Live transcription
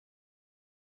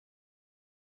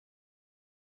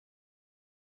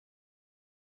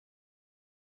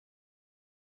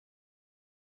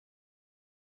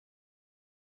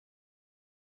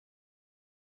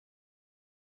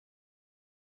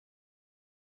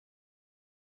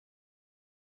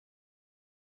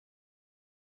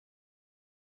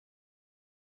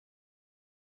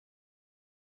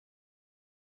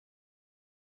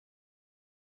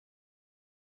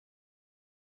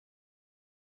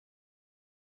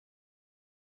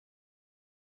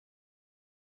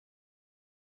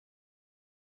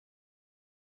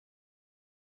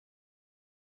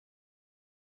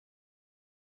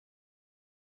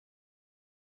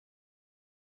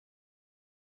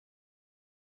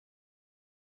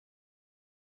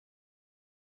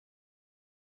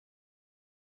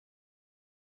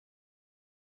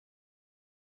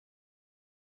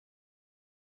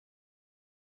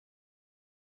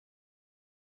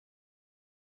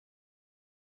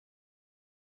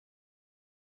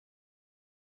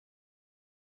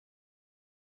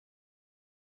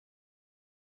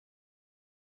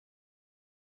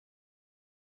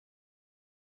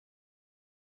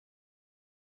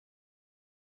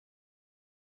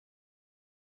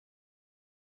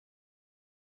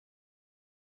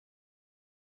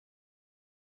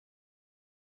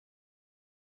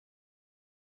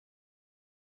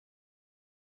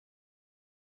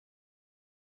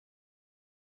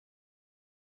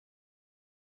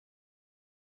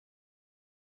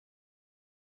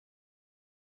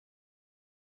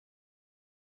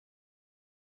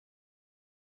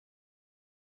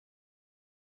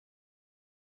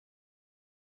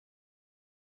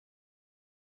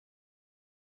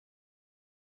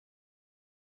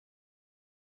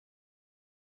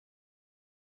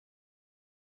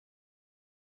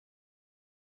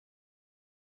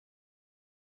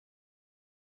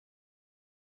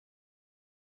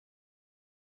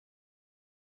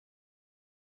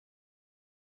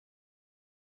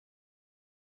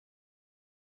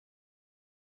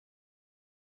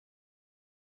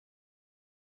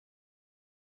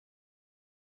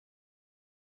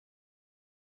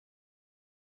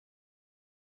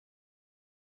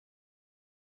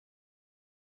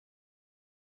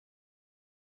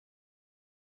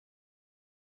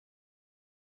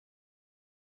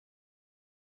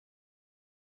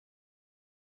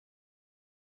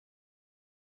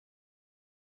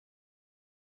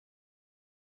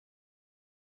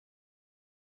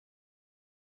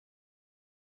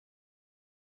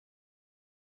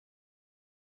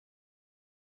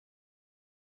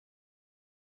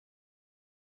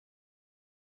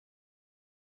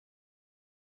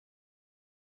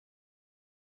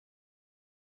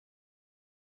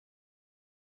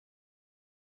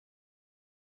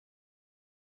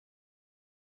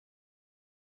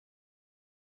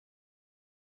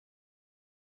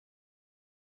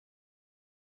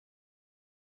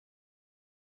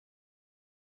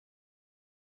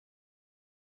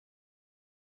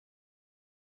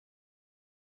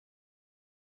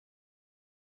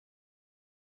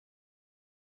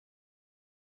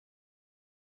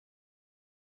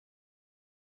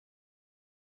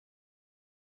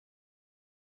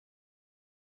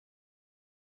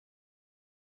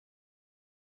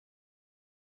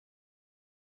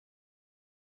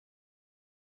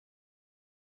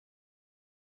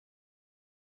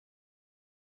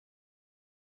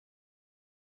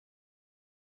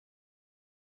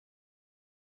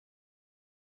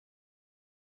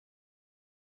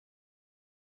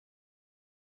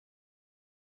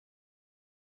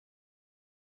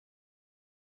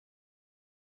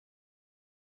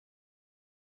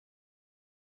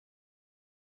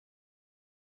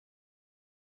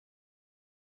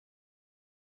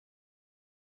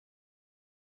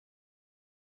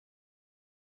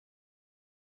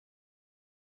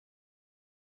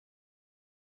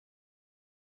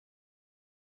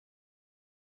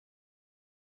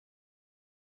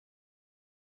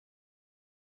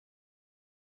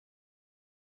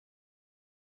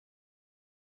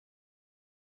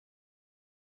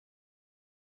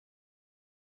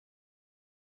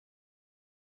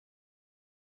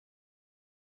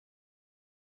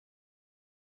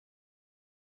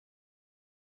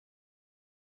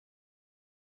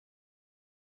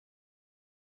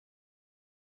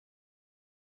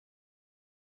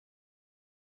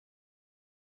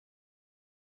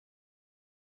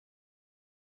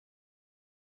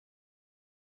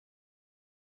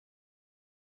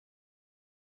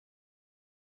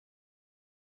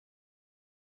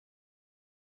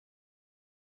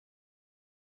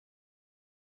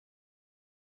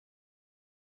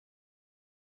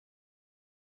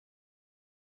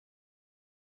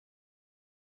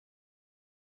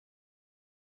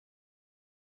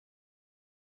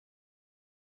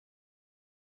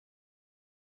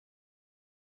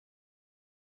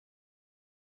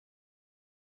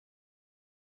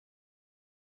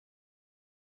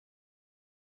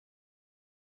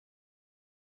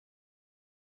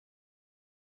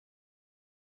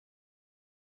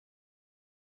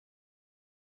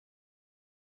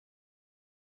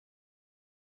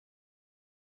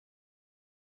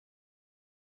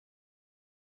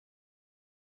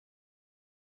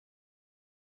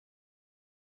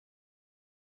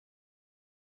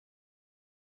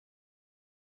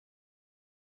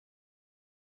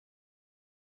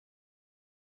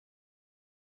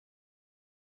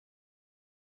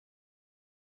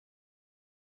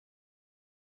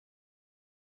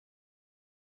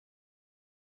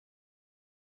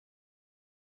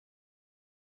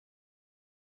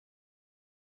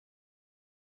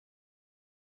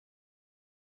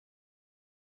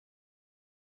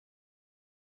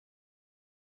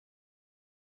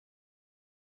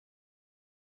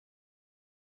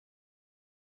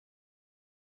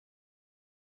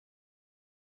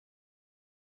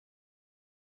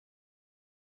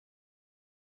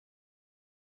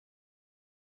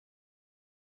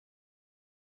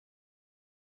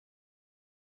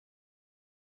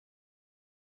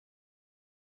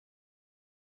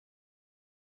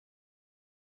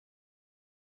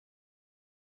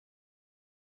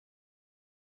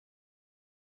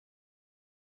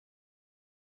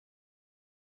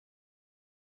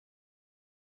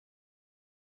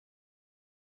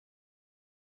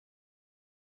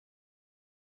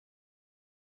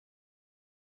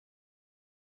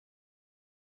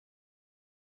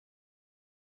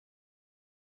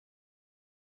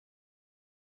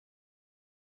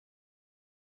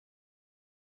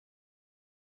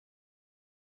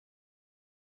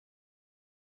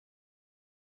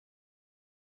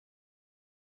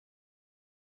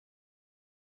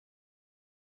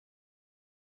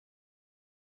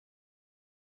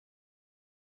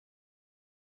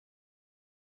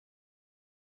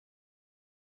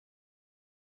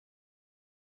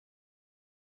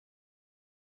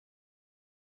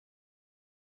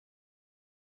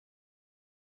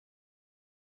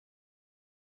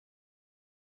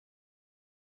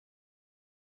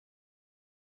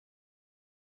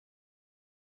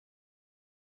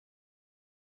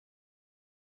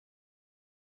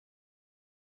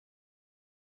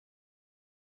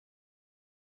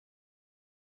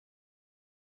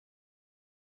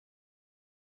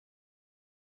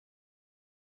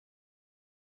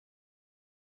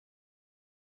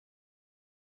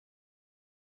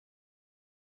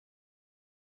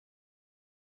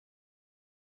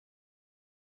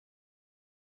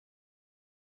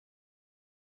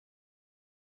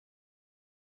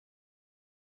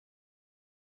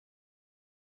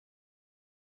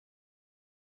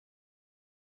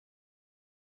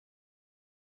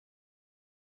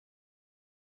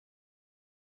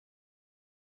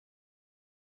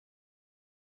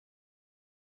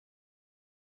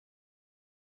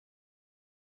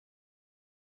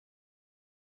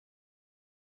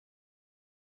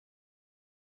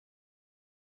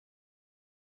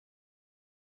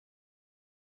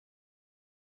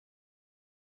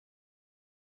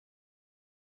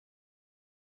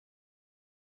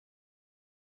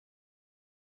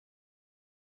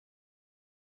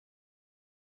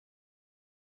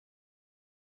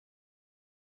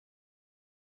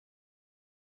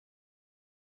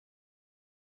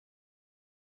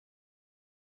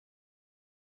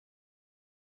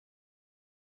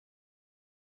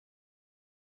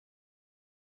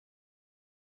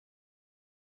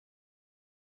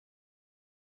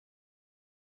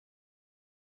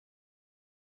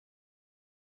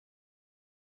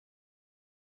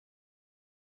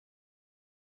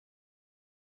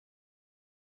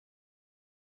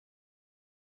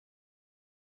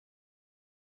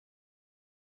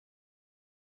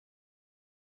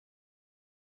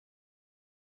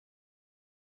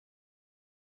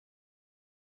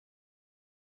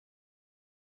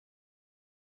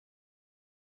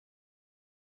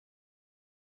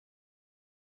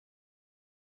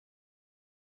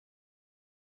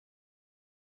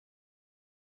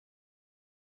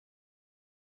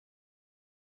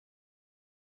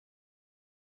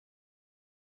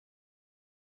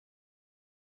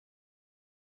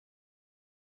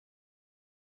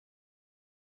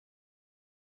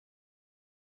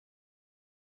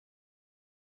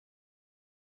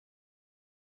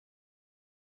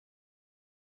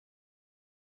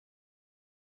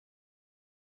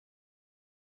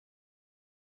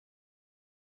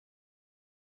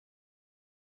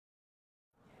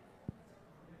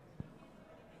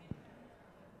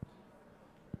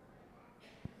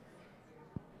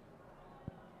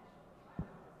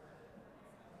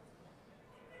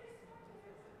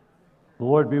The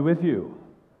Lord be with you.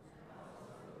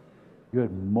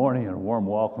 Good morning and a warm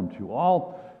welcome to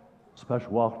all.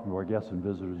 Special welcome to our guests and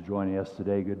visitors joining us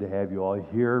today. Good to have you all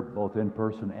here, both in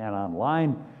person and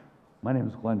online. My name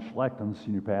is Glenn Schlecht. I'm the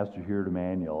senior pastor here at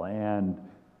Emmanuel, and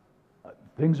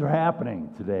things are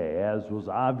happening today. As was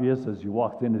obvious as you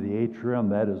walked into the atrium,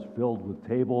 that is filled with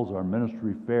tables, our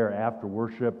ministry fair after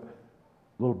worship.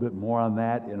 A little bit more on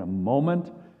that in a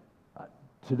moment.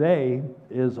 Today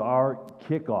is our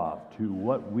kickoff to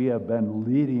what we have been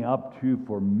leading up to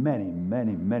for many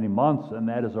months, and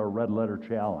that is our Red Letter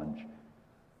Challenge.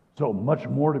 So much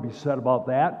more to be said about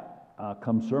that.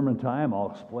 Come sermon time, I'll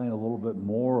explain a little bit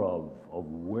more of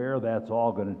where that's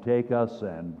all going to take us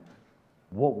and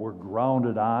what we're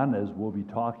grounded on, as we'll be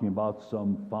talking about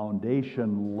some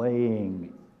foundation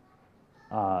laying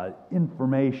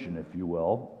information, if you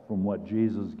will, from what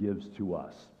Jesus gives to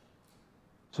us.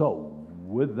 So,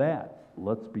 with that,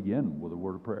 let's begin with a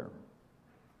word of prayer.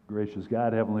 Gracious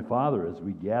God, Heavenly Father, as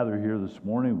we gather here this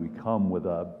morning, we come with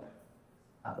a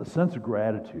sense of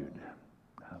gratitude.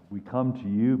 We come to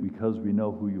you because we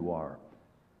know who you are.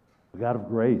 A God of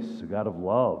grace, a God of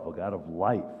love, a God of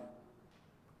life.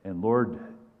 And Lord,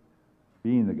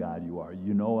 being the God you are,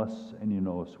 you know us and you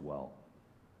know us well.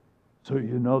 So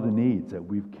you know the needs that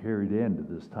we've carried into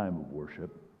this time of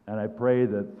worship. And I pray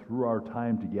that through our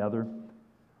time together,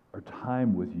 our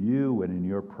time with you and in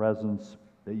your presence,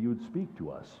 that you would speak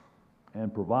to us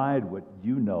and provide what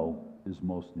you know is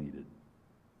most needed.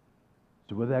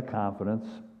 So with that confidence,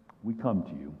 we come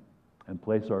to you and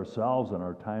place ourselves and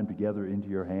our time together into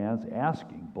your hands,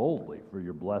 asking boldly for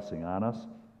your blessing on us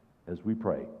as we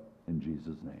pray in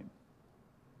Jesus' name.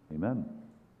 Amen.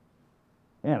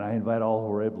 And I invite all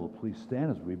who are able to please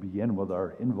stand as we begin with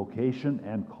our invocation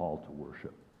and call to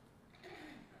worship.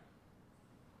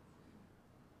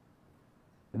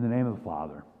 In the name of the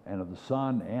Father, and of the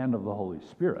Son, and of the Holy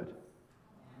Spirit.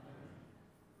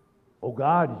 O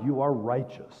God, you are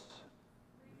righteous.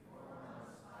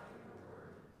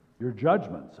 Your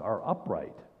judgments are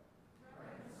upright.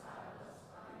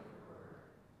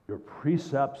 Your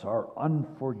precepts are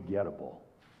unforgettable.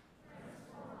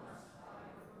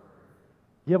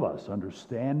 Give us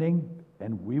understanding,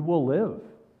 and we will live.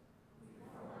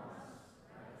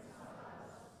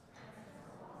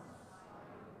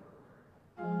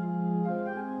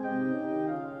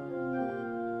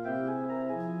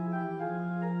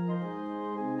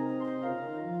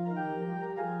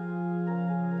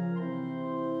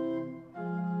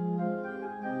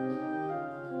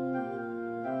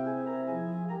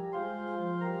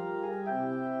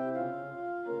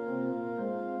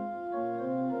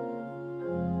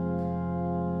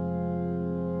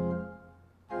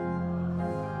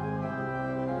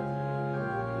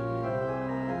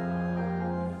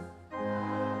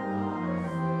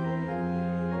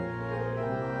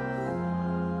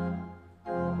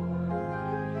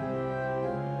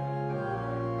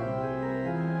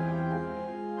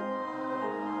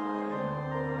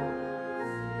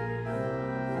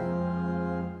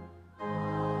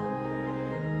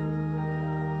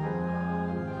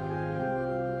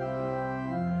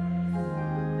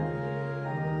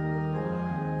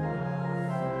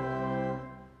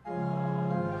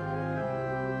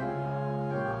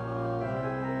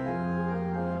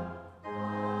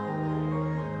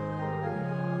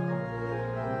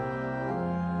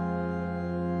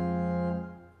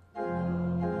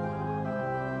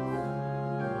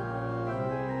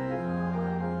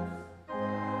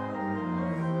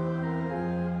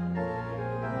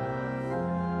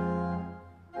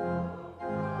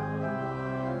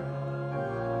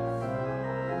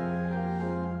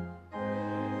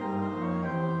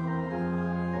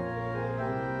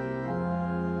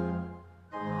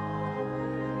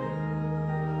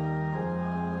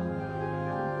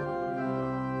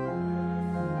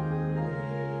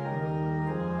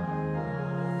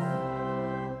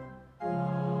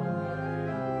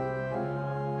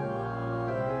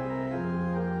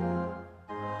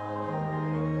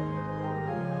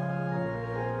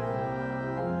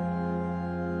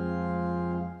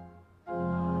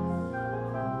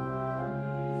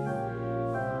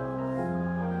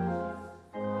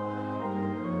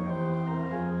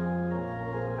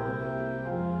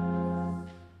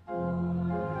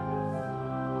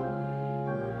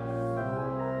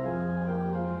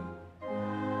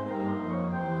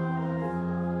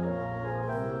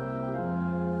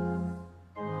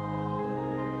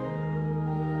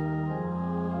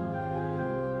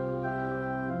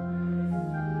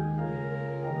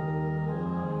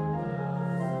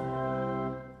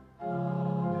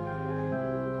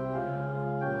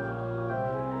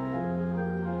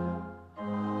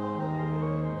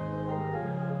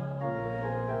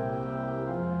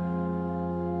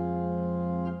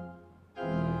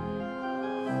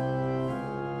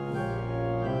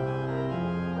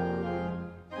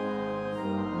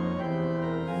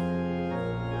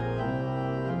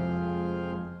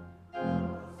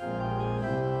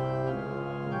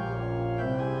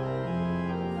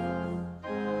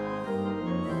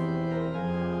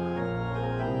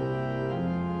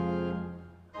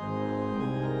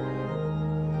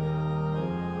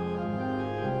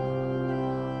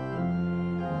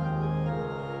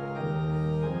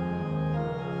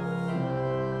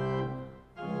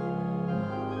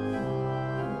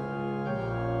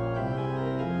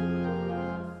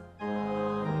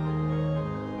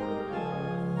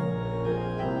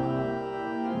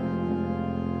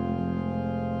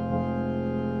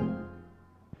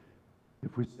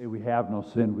 we say we have no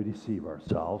sin, we deceive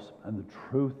ourselves, and the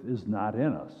truth is not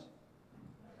in us.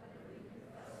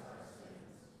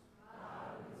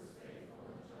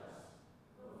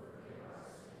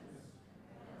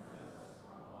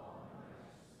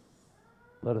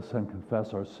 Let us then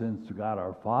confess our sins to God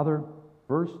our Father,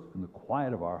 first in the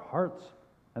quiet of our hearts,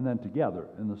 and then together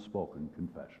in the spoken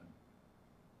confession.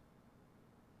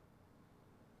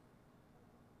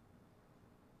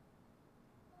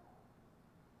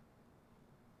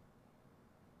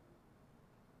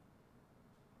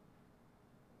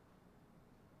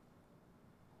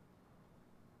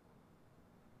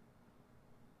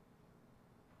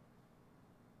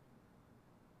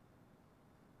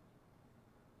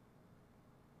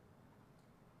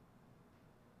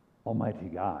 Almighty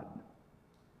God,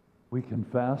 we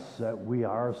confess that we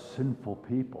are sinful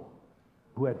people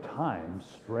who at times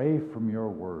stray from your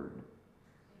word.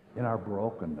 In our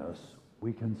brokenness,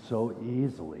 we can so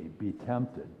easily be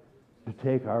tempted to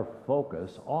take our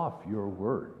focus off your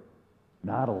word,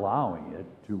 not allowing it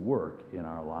to work in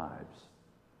our lives.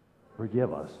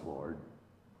 Forgive us, Lord.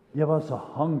 Give us a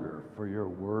hunger for your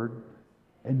word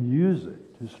and use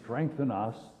it to strengthen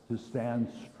us to stand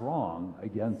strong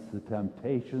against the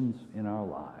temptations in our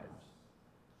lives.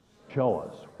 Show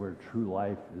us where true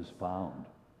life is found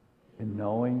in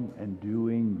knowing and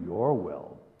doing your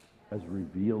will as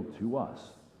revealed to us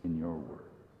in your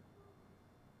word.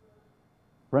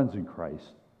 Friends in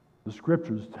Christ, the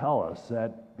scriptures tell us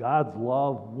that God's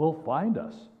love will find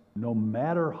us no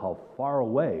matter how far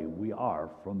away we are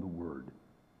from the word.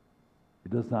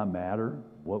 It does not matter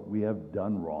what we have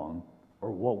done wrong or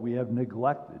what we have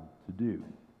neglected to do.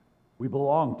 We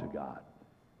belong to God,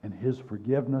 and his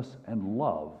forgiveness and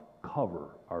love cover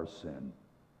our sin.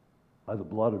 By the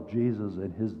blood of Jesus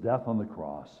and his death on the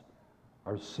cross,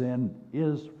 our sin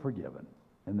is forgiven.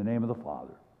 In the name of the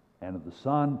Father, and of the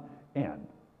Son, and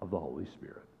of the Holy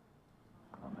Spirit.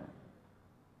 Amen.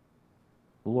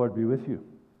 The Lord be with you.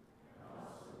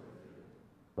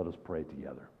 Let us pray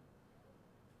together.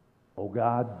 O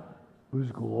God, whose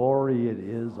glory it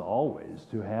is always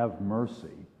to have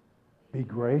mercy, be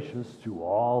gracious to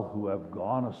all who have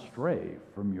gone astray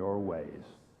from your ways,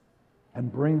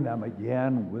 and bring them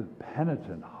again with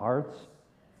penitent hearts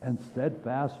and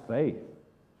steadfast faith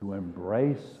to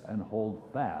embrace and hold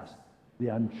fast the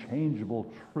unchangeable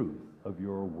truth of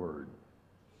your word,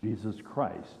 Jesus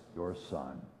Christ, your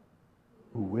Son,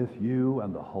 who with you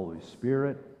and the Holy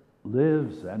Spirit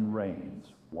lives and reigns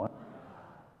one.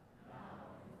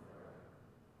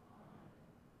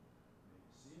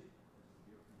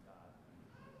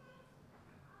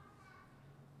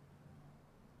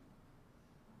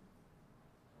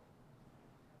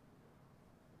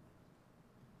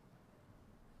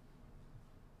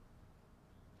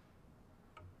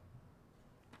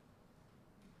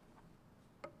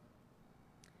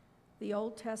 The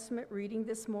Old Testament reading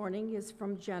this morning is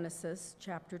from Genesis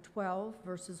chapter 12,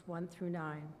 verses 1 through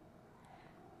 9.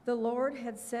 The Lord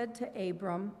had said to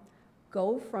Abram,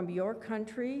 "Go from your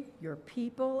country, your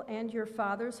people, and your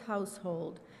father's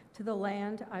household to the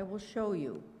land I will show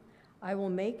you. I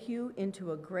will make you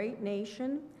into a great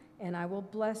nation, and I will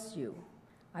bless you.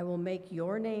 I will make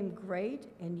your name great,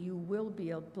 and you will be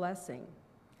a blessing.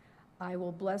 I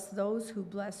will bless those who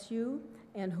bless you,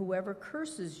 and whoever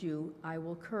curses you, I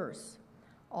will curse.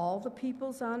 All the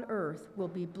peoples on earth will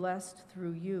be blessed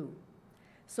through you."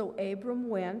 So Abram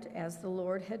went as the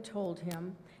Lord had told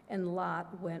him, and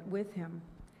Lot went with him.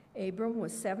 Abram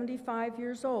was 75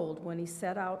 years old when he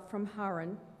set out from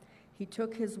Haran. He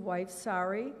took his wife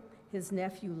Sarai, his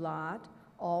nephew Lot,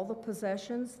 all the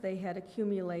possessions they had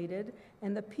accumulated,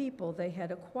 and the people they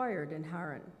had acquired in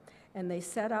Haran. And they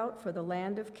set out for the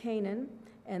land of Canaan,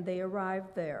 and they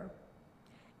arrived there.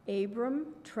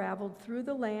 Abram traveled through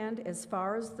the land as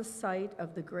far as the site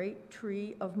of the great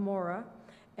tree of Moreh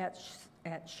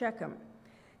at Shechem.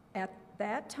 At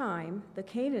that time, the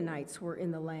Canaanites were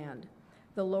in the land.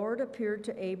 The Lord appeared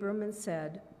to Abram and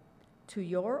said, "To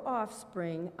your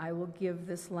offspring I will give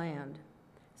this land."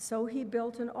 So he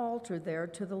built an altar there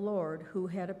to the Lord who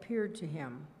had appeared to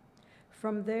him.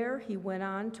 From there he went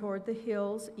on toward the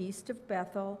hills east of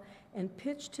Bethel and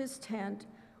pitched his tent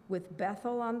with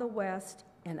Bethel on the west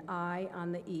and Ai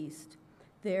on the east.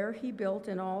 There he built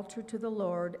an altar to the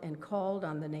Lord and called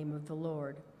on the name of the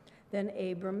Lord. Then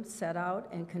Abram set out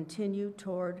and continued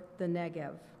toward the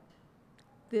Negev.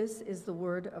 This is the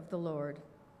word of the Lord.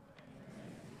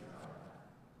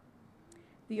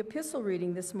 The epistle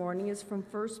reading this morning is from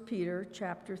 1 Peter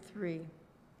chapter 3.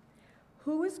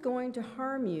 Who is going to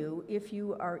harm you if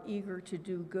you are eager to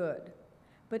do good?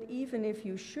 But even if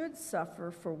you should suffer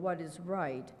for what is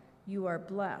right, you are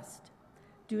blessed.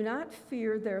 Do not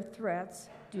fear their threats,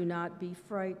 do not be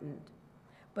frightened.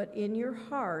 But in your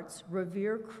hearts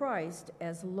revere Christ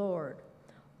as Lord.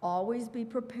 Always be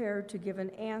prepared to give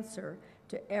an answer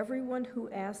to everyone who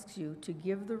asks you to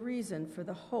give the reason for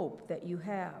the hope that you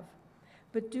have.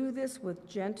 But do this with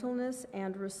gentleness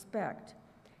and respect,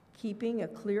 keeping a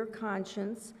clear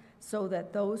conscience, so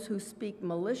that those who speak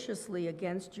maliciously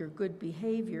against your good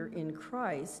behavior in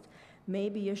Christ may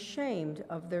be ashamed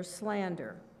of their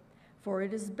slander. For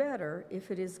it is better, if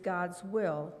it is God's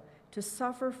will, to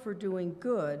suffer for doing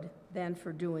good than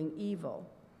for doing evil.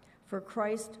 For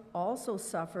Christ also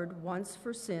suffered once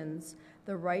for sins,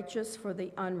 the righteous for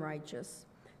the unrighteous,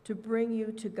 to bring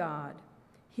you to God.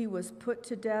 He was put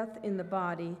to death in the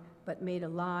body, but made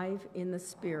alive in the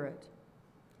spirit.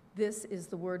 This is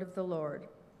the word of the Lord.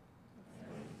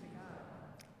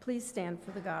 Please stand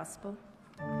for the gospel.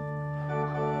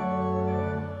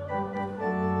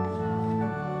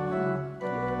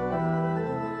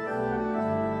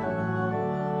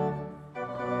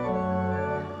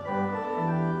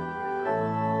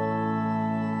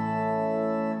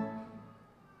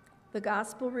 The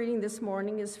gospel reading this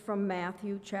morning is from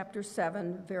Matthew chapter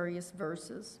 7, various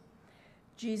verses.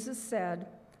 Jesus said,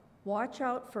 "Watch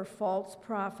out for false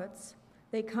prophets.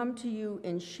 They come to you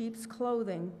in sheep's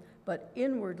clothing, but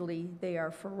inwardly they are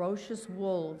ferocious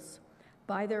wolves.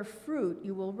 By their fruit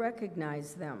you will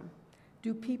recognize them.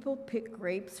 Do people pick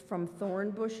grapes from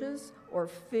thorn bushes or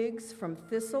figs from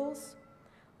thistles?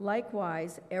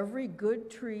 Likewise, every good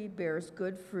tree bears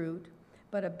good fruit,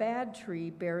 but a bad tree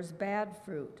bears bad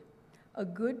fruit. A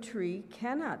good tree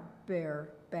cannot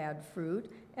bear bad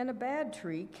fruit, and a bad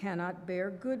tree cannot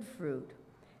bear good fruit.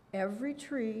 Every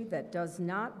tree that does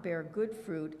not bear good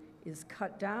fruit is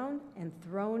cut down and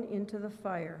thrown into the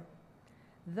fire.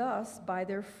 Thus, by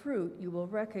their fruit you will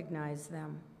recognize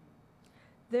them.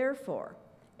 Therefore,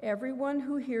 everyone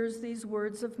who hears these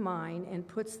words of mine and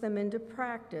puts them into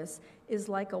practice is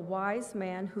like a wise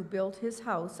man who built his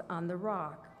house on the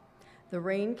rock. The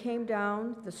rain came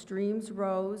down, the streams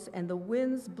rose, and the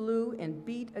winds blew and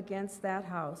beat against that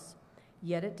house.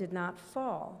 Yet it did not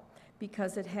fall,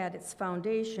 because it had its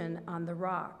foundation on the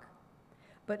rock.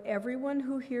 But everyone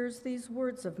who hears these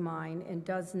words of mine and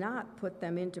does not put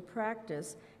them into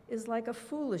practice is like a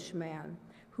foolish man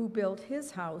who built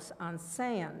his house on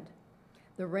sand.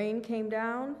 The rain came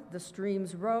down, the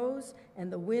streams rose, and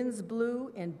the winds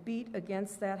blew and beat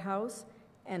against that house,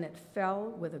 and it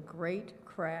fell with a great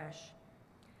crash."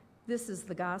 This is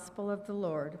the gospel of the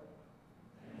Lord.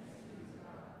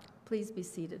 Please be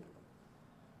seated.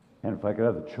 And if I could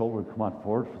have the children come on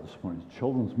forward for this morning's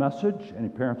children's message. Any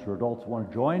parents or adults want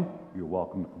to join, you're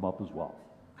welcome to come up as well.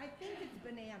 I think it's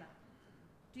banana.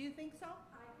 Do you think so?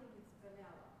 I think it's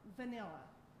vanilla. Vanilla.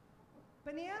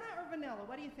 Banana or vanilla?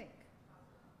 What do you think?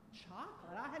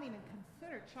 Chocolate. I hadn't even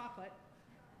considered chocolate.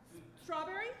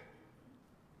 Strawberry?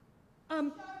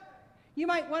 You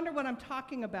might wonder what I'm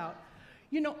talking about.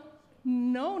 You know,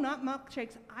 no, not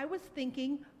milkshakes. I was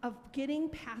thinking of getting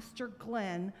Pastor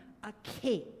Glenn a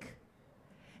cake.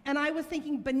 And I was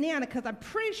thinking banana, because I'm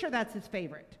pretty sure that's his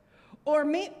favorite.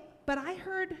 But I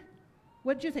heard,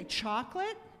 what did you say,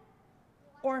 chocolate?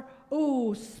 Or,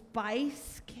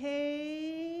 spice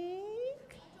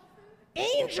cake?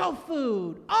 Angel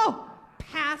food. Oh,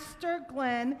 Pastor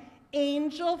Glenn,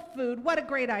 angel food. What a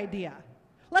great idea.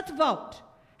 Let's vote.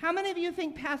 How many of you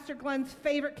think Pastor Glenn's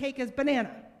favorite cake is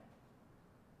banana?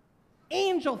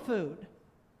 Angel food.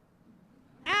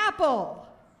 Apple.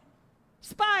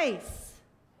 Spice.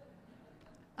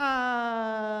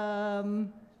 Peanut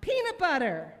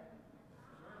butter.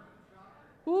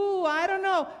 I don't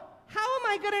know. How am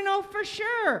I going to know for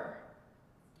sure?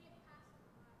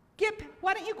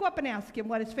 Why don't you go up and ask him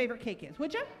what his favorite cake is,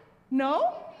 would you?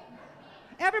 No?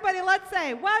 Everybody, let's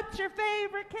say, what's your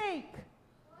favorite cake?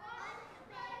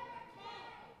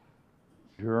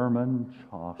 German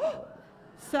chocolate.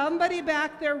 Somebody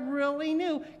back there really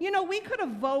knew. You know, we could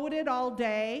have voted all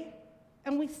day,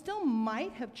 and we still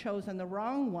might have chosen the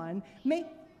wrong one.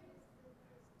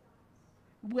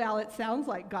 Well, it sounds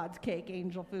like God's cake,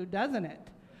 angel food, doesn't it?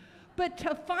 But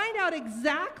to find out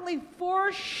exactly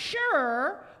for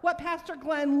sure what Pastor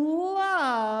Glenn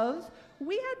loves,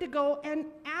 we had to go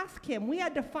and ask him. We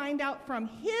had to find out from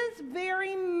his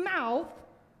very mouth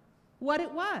what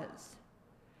it was.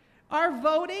 Our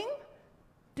voting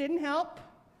didn't help.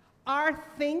 Our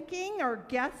thinking or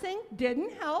guessing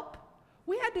didn't help.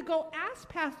 We had to go ask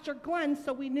Pastor Glenn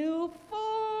so we knew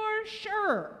for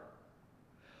sure.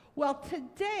 Well,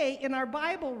 today in our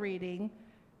Bible reading,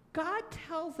 God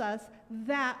tells us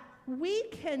that we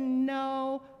can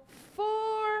know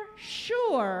for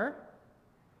sure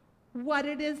what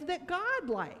it is that God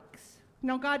likes.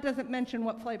 Now, God doesn't mention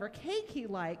what flavor cake he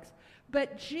likes,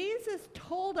 but Jesus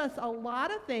told us a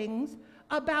lot of things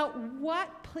about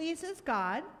what pleases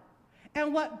God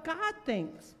and what God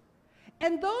thinks.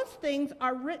 And those things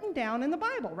are written down in the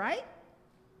Bible, right?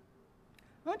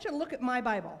 I want you to look at my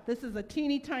Bible. This is a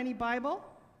teeny tiny Bible.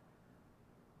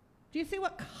 Do you see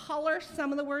what color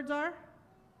some of the words are?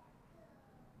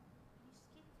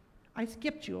 I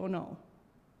skipped you, oh no.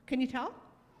 Can you tell?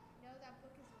 No, that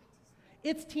book is way too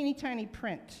small. It's teeny tiny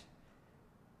print.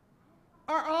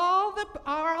 Are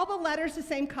all the letters the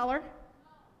same color?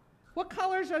 What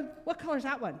color's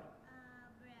that one?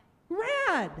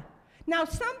 Red. Now,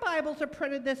 some Bibles are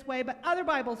printed this way, but other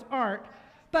Bibles aren't.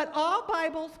 But all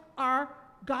Bibles are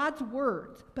God's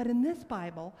words. But in this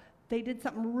Bible, they did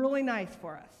something really nice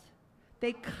for us.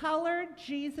 They colored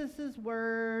Jesus'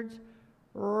 words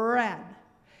red.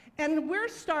 And we're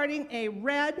starting a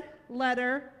red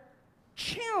letter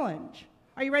challenge.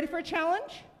 Are you ready for a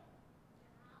challenge?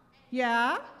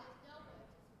 Yeah?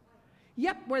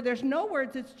 Yep, where there's no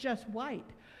words, it's just white.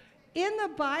 In the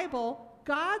Bible,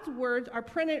 God's words are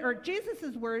printed, or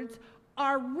Jesus' words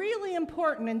are really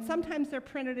important, and sometimes they're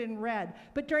printed in red.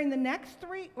 But during the next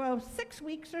 6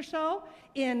 weeks or so,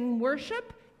 in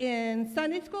worship, in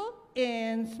Sunday school,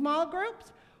 in small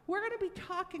groups, we're going to be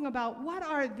talking about what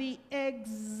are the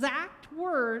exact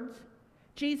words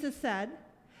Jesus said,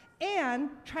 and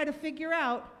try to figure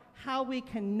out how we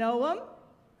can know them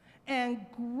and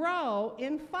grow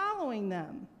in following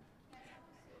them.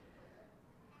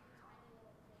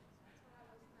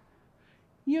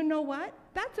 You know what?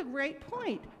 That's a great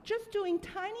point. Just doing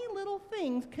tiny little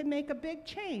things can make a big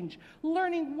change.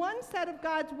 Learning one set of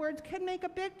God's words can make a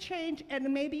big change,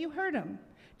 and maybe you heard him.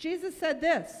 Jesus said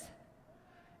this,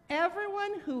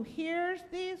 "Everyone who hears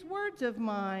these words of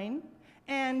mine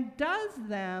and does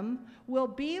them will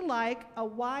be like a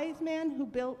wise man who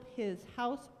built his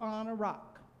house on a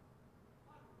rock."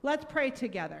 Let's pray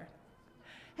together.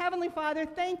 Heavenly Father,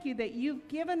 thank you that you've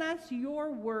given us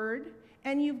your word,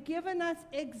 and you've given us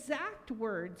exact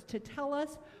words to tell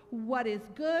us what is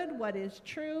good, what is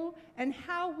true, and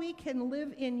how we can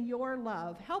live in your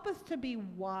love. Help us to be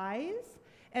wise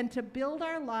and to build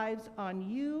our lives on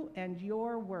you and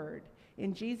your word.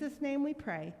 In Jesus' name we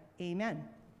pray, amen.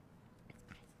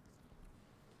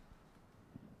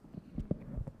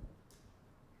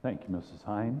 Thank you, Mrs.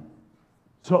 Hine.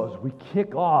 So as we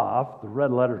kick off the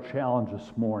Red Letter Challenge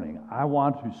this morning, I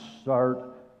want to start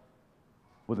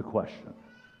with a question,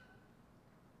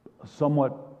 a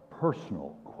somewhat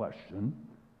personal question.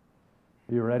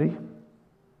 Are you ready?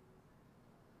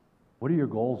 What are your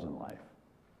goals in life?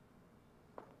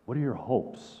 What are your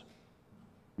hopes,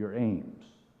 your aims,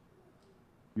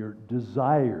 your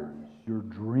desires, your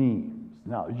dreams?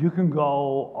 Now, you can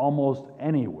go almost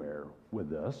anywhere with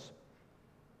this.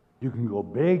 You can go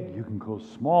big, you can go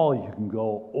small, you can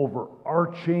go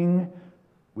overarching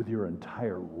with your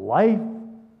entire life,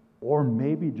 or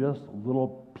maybe just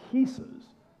little pieces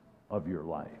of your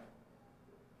life.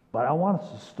 But I want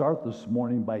us to start this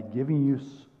morning by giving you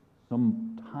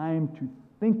some time to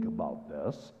think about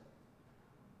this.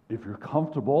 If you're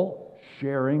comfortable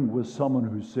sharing with someone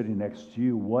who's sitting next to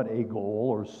you what a goal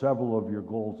or several of your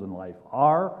goals in life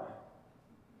are,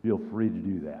 feel free to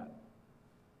do that.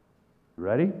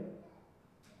 Ready?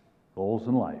 Goals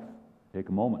in life. Take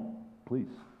a moment, please.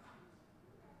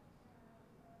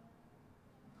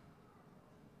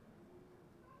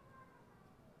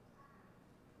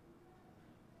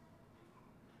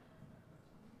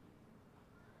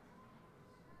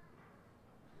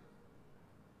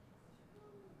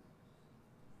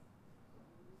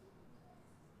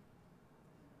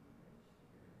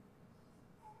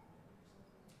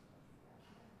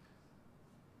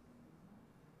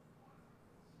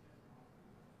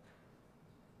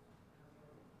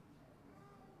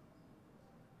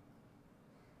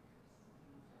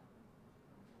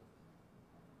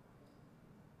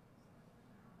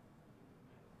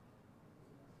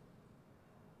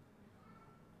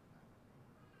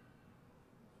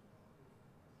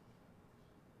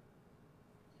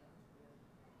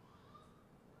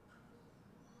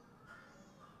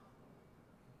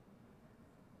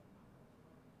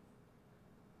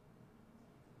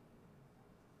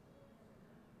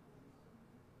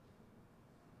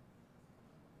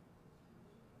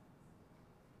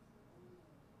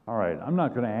 All right, I'm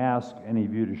not going to ask any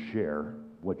of you to share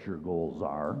what your goals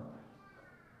are.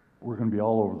 We're going to be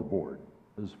all over the board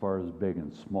as far as big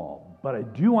and small. But I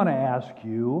do want to ask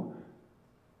you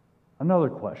another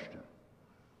question.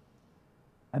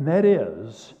 And that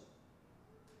is,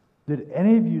 did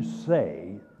any of you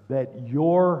say that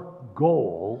your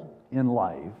goal in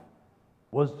life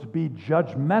was to be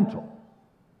judgmental.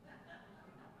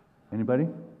 Anybody?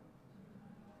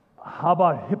 How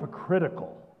about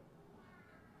hypocritical?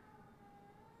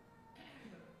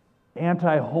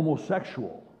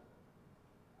 Anti-homosexual?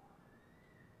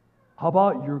 How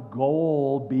about your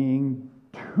goal being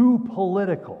too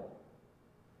political?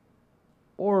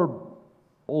 Or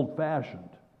old-fashioned,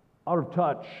 out of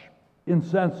touch,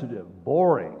 insensitive,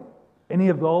 boring? Any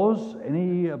of those?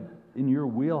 Any in your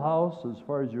wheelhouse as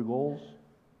far as your goals?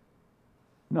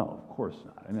 No, of course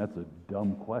not. I mean, that's a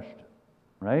dumb question,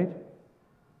 right?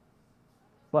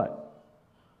 But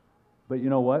you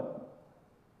know what?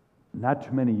 Not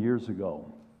too many years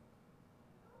ago,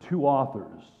 two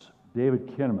authors, David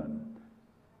Kinnaman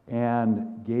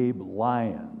and Gabe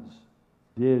Lyons,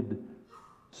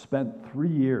 spent 3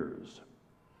 years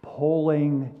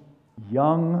polling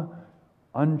young,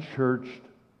 unchurched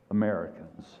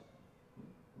Americans,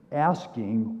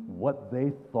 asking what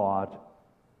they thought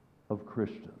of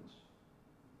Christians.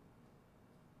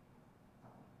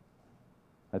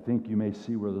 I think you may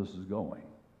see where this is going.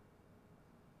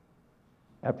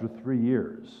 After 3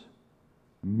 years,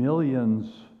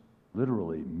 millions,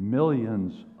 literally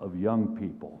millions of young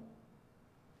people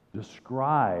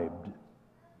described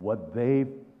what they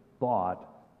thought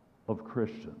of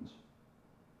Christians.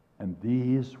 And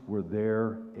these were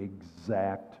their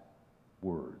exact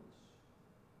words: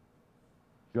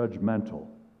 judgmental,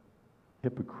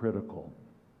 hypocritical,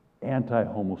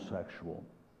 anti-homosexual,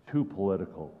 too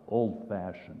political,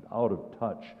 old-fashioned, out of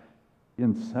touch,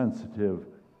 insensitive,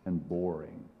 and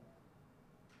boring.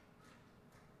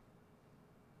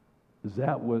 Is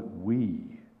that what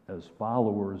we, as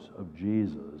followers of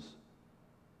Jesus,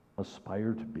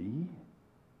 aspire to be?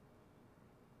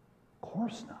 Of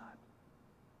course not.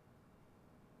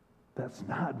 That's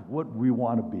not what we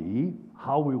want to be,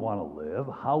 how we want to live,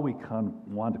 how we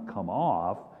want to come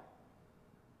off.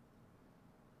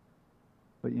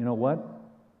 But you know what?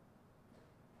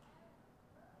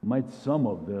 Might some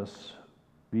of this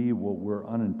be what we're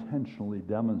unintentionally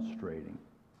demonstrating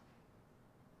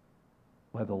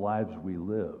by the lives we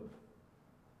live,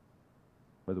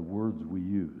 by the words we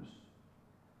use,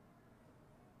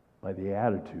 by the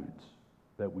attitudes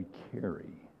that we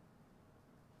carry?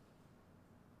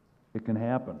 It can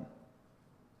happen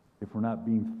if we're not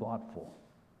being thoughtful.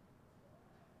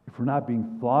 If we're not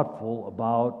being thoughtful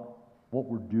about what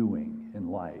we're doing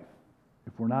in life.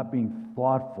 If we're not being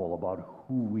thoughtful about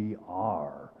who we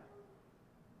are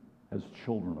as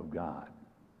children of God.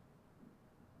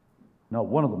 Now,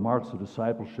 one of the marks of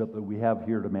discipleship that we have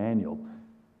here at Emmanuel,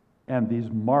 and these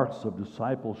marks of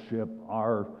discipleship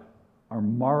are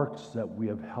marks that we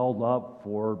have held up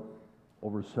for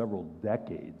over several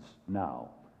decades now.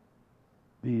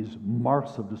 These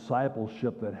marks of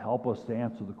discipleship that help us to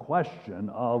answer the question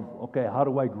of, okay, how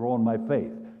do I grow in my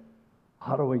faith?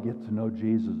 How do I get to know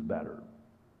Jesus better?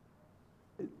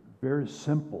 Very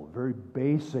simple, very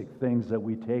basic things that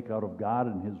we take out of God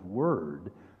and His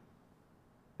Word.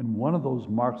 And one of those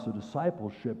marks of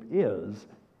discipleship is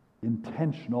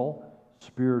intentional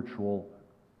spiritual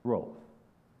growth.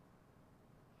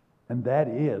 And that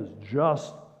is,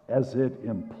 just as it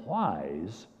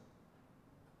implies,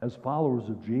 as followers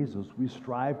of Jesus, we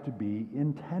strive to be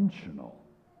intentional.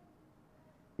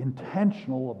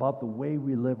 Intentional about the way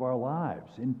we live our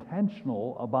lives.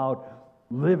 Intentional about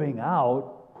living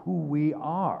out who we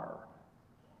are.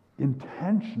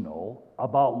 Intentional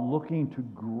about looking to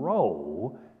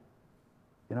grow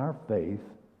in our faith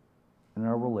and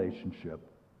our relationship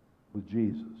with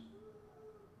Jesus.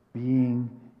 Being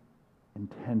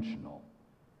intentional.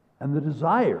 And the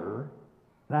desire,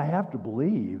 and I have to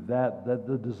believe that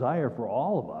the desire for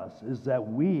all of us is that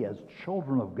we as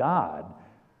children of God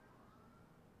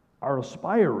are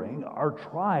aspiring, are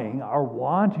trying, are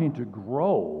wanting to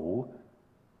grow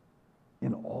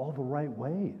in all the right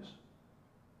ways,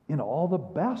 in all the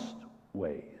best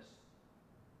ways.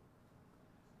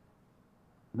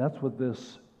 And that's what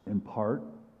this, in part,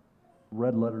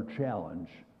 Red Letter Challenge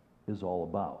is all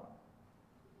about.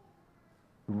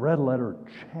 The Red Letter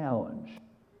Challenge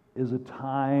is a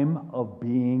time of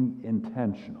being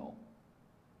intentional.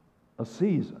 A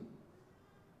season,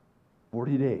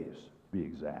 40 days to be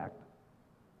exact,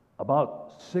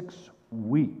 about 6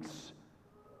 weeks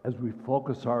as we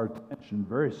focus our attention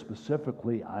very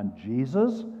specifically on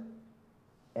Jesus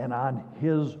and on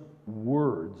His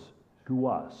words to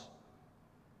us.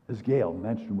 As Gail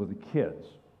mentioned with the kids,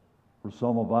 for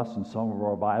some of us in some of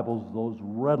our Bibles, those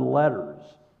red letters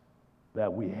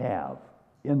that we have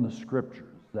in the Scriptures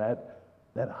that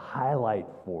highlight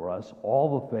for us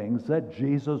all the things that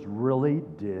Jesus really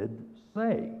did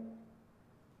say.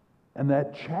 And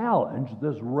that challenge,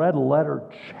 this red letter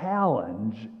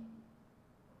challenge,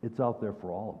 it's out there for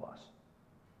all of us.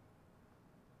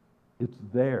 It's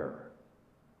there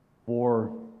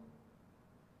for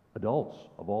adults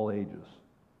of all ages.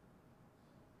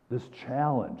 This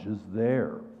challenge is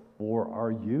there for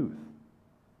our youth,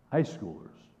 high schoolers,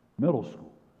 middle schoolers.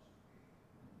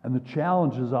 And the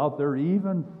challenge is out there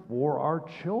even for our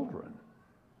children,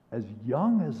 as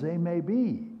young as they may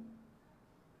be.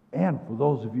 And for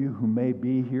those of you who may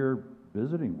be here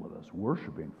visiting with us,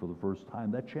 worshiping for the first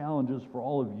time, that challenge is for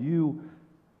all of you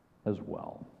as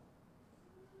well.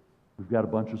 We've got a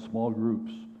bunch of small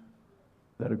groups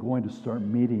that are going to start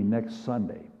meeting next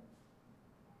Sunday.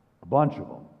 A bunch of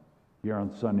them here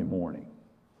on Sunday morning.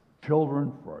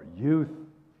 Children for our youth,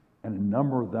 and a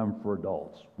number of them for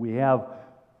adults. We have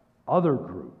other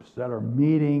groups that are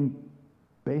meeting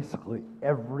basically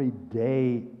every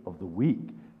day of the week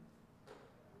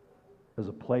as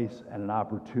a place and an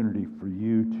opportunity for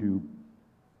you to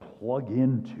plug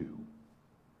into.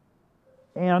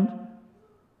 And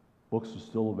books are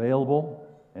still available,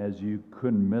 as you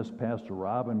couldn't miss Pastor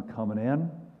Robin coming in.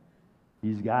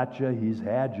 He's got you, he's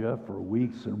had you for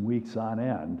weeks and weeks on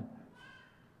end.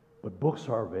 But books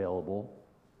are available.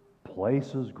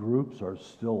 Places, groups are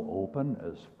still open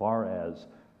as far as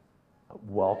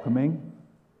welcoming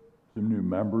some new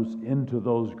members into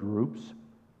those groups.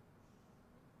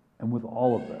 And with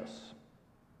all of this,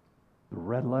 the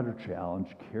Red Letter Challenge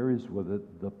carries with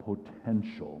it the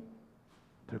potential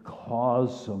to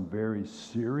cause some very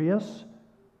serious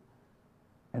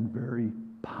and very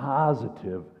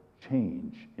positive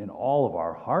change in all of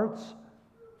our hearts,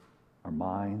 our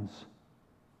minds,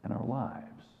 and our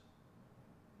lives,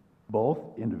 both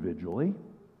individually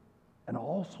and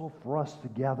also for us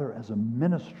together as a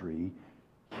ministry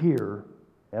here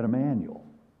at Emmanuel.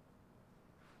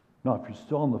 Now, if you're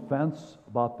still on the fence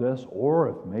about this, or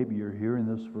if maybe you're hearing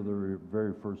this for the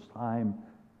very first time,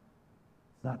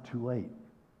 it's not too late.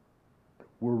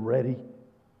 We're ready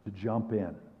to jump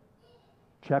in.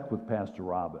 Check with Pastor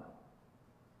Robin.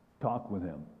 Talk with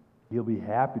him. He'll be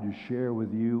happy to share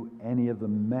with you any of the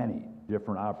many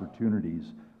different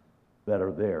opportunities that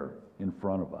are there in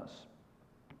front of us.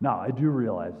 Now, I do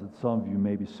realize that some of you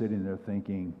may be sitting there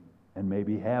thinking, and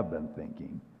maybe have been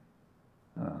thinking,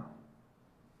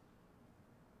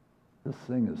 this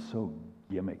thing is so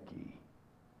gimmicky.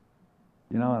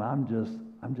 You know, and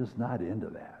I'm just not into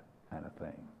that kind of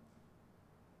thing.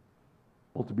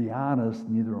 Well, to be honest,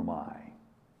 neither am I.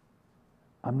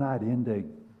 I'm not into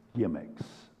gimmicks.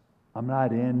 I'm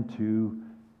not into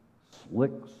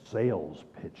slick sales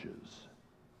pitches.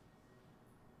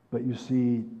 But you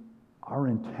see, our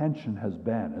intention has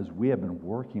been, as we have been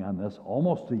working on this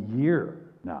almost a year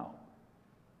now,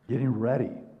 getting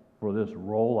ready for this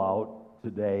rollout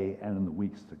today and in the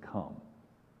weeks to come.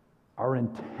 Our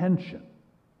intention,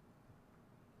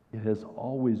 it has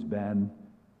always been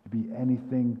to be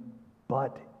anything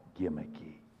but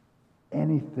gimmicky,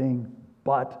 anything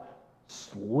but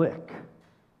slick.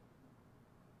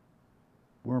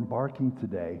 We're embarking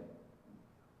today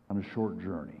on a short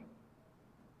journey.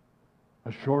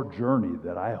 A short journey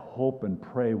that I hope and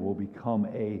pray will become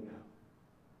a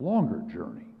longer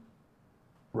journey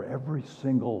for every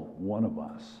single one of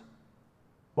us.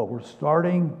 But we're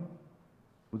starting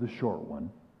with a short one,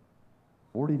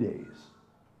 40 days,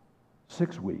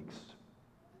 6 weeks.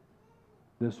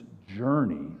 This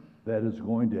journey that is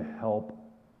going to help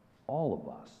all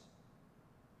of us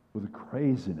with the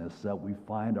craziness that we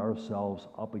find ourselves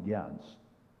up against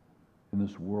in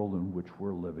this world in which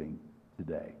we're living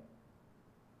today.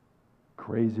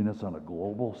 Craziness on a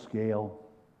global scale,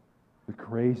 the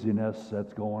craziness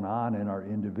that's going on in our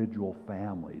individual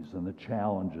families, and the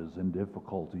challenges and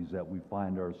difficulties that we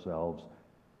find ourselves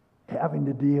having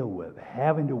to deal with,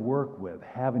 having to work with,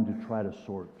 having to try to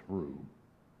sort through.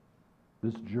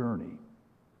 This journey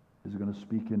is going to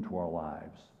speak into our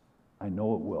lives. I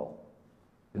know it will,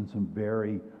 in some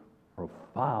very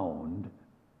profound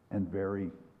and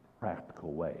very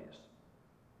practical ways.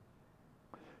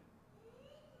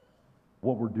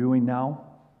 What we're doing now,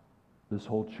 this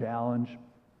whole challenge,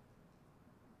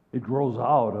 it grows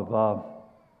out of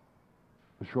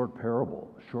a short parable,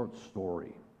 a short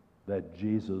story that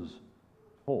Jesus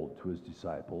told to his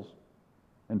disciples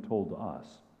and told to us.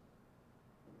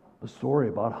 A story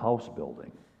about house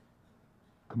building,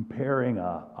 comparing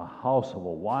a house that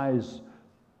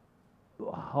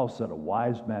a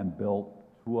wise man built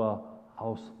to a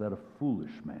house that a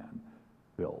foolish man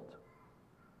built.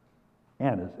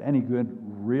 And as any good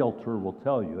realtor will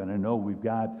tell you, and I know we've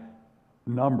got a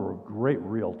number of great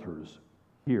realtors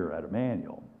here at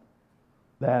Emmanuel,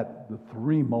 that the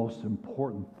three most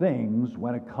important things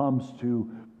when it comes to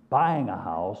buying a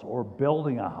house or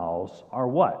building a house are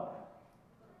what?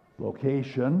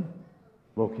 Location,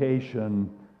 location,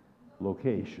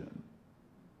 location.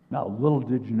 Now, little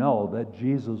did you know that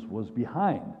Jesus was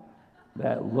behind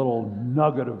that little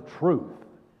nugget of truth.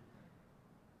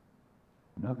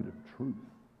 Nugget of truth.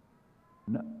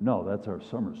 No, that's our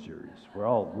summer series.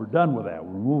 We're done with that.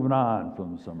 We're moving on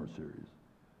from the summer series.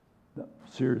 No,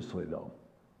 seriously, though,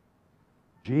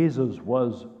 Jesus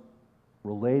was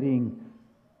relating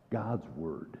God's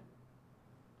word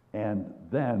and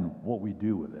then what we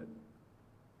do with it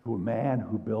to a man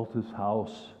who built his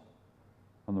house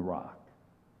on the rock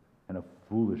and a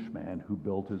foolish man who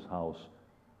built his house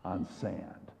on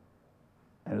sand.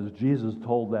 And as Jesus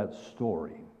told that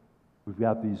story, we've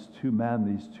got these two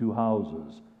men, these two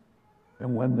houses,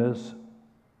 and when this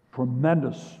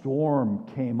tremendous storm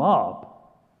came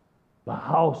up, the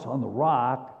house on the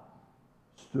rock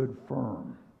stood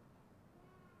firm.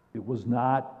 It was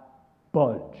not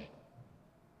budged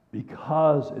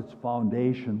because its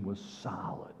foundation was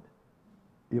solid.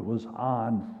 It was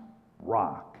on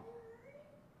rock.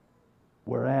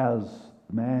 Whereas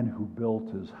the man who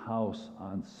built his house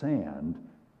on sand,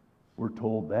 we're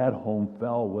told that home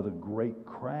fell with a great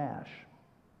crash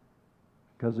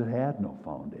because it had no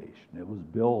foundation. It was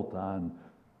built on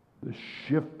the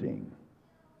shifting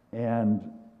and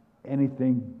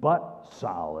anything but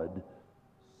solid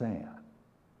sand.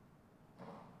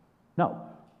 Now,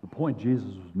 the point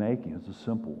Jesus was making is a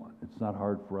simple one. It's not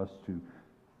hard for us to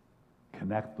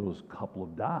connect those couple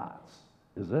of dots,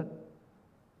 is it?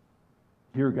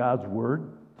 Hear God's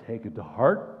word, take it to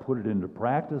heart, put it into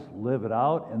practice, live it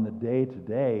out in the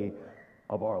day-to-day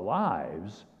of our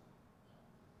lives.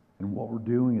 And what we're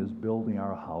doing is building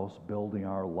our house, building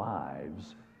our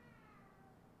lives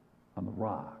on the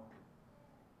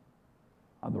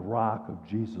rock of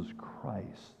Jesus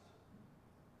Christ,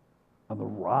 on the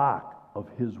rock of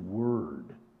his word,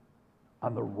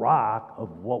 on the rock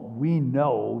of what we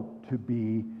know to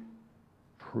be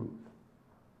truth.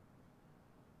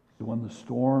 So when the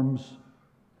storms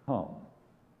come,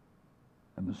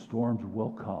 and the storms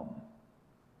will come,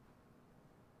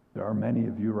 there are many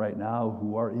of you right now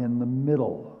who are in the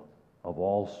middle of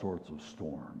all sorts of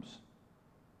storms,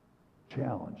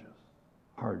 challenges,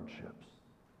 hardships,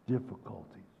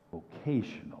 difficulties,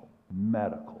 vocational,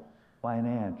 medical,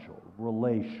 financial,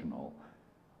 relational.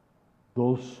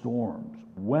 Those storms,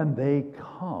 when they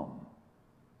come,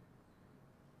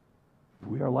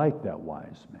 we are like that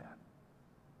wise man,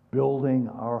 building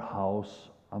our house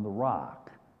on the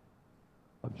rock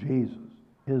of Jesus,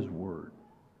 his word,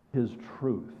 his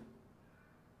truth.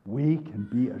 We can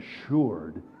be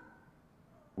assured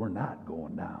we're not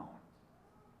going down.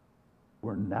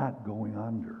 We're not going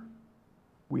under.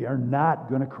 We are not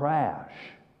going to crash.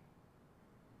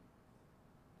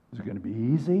 Is it going to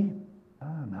be easy?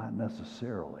 Not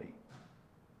necessarily.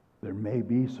 There may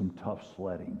be some tough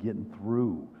sledding, getting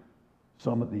through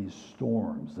some of these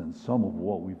storms and some of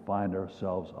what we find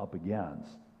ourselves up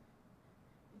against.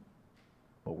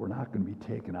 But we're not going to be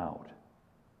taken out,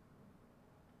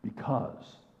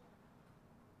 because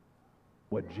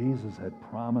what Jesus had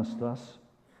promised us,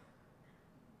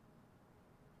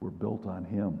 we're built on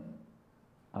him,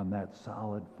 on that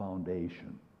solid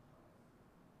foundation,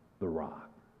 the rock.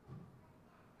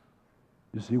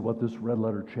 You see, what this Red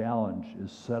Letter Challenge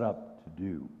is set up to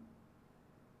do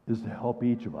is to help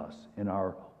each of us in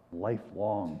our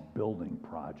lifelong building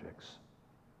projects.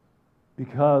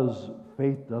 Because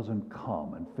faith doesn't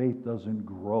come and faith doesn't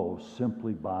grow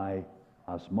simply by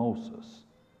osmosis.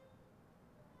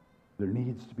 There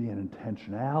needs to be an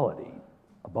intentionality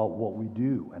about what we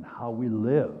do and how we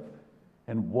live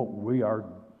and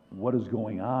what is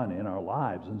going on in our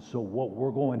lives. And so what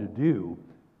we're going to do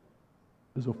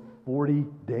is a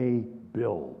 40-day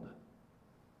build,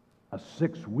 a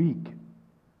 6-week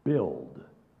build,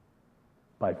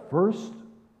 by first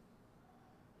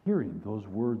hearing those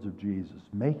words of Jesus,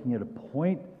 making it a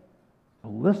point to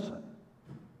listen,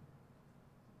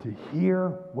 to hear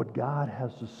what God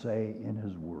has to say in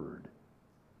his word.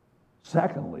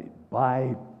 Secondly,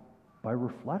 by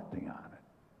reflecting on it,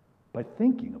 by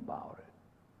thinking about it,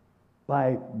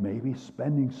 by maybe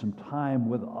spending some time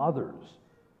with others,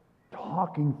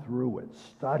 talking through it,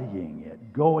 studying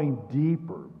it, going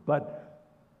deeper, but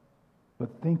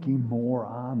thinking more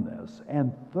on this.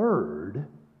 And third,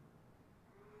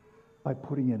 by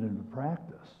putting it into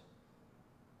practice.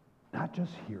 Not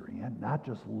just hearing it, not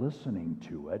just listening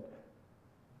to it,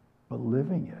 but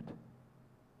living it,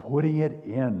 putting it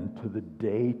into the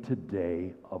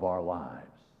day-to-day of our lives.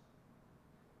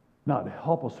 Now, to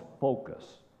help us focus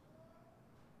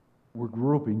we're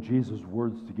grouping Jesus'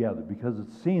 words together because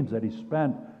it seems that he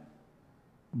spent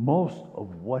most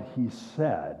of what he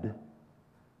said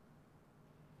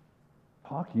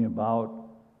talking about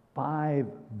 5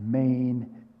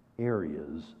 main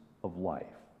areas of life.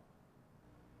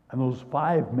 And those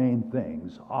 5 main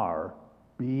things are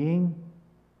being,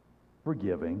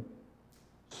 forgiving,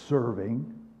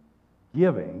 serving,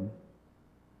 giving,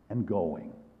 and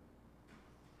going.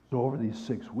 So over these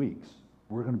 6 weeks,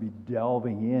 we're going to be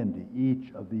delving into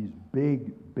each of these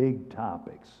big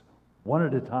topics, one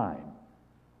at a time,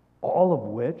 all of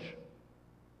which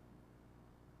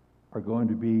are going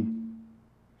to be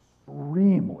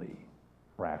extremely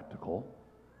practical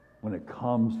when it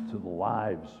comes to the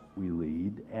lives we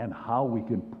lead and how we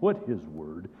can put his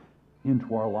word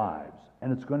into our lives.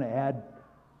 And it's going to add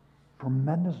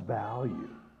tremendous value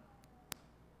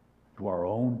to our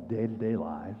own day-to-day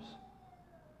lives,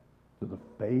 to the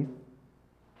faith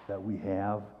that we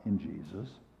have in Jesus,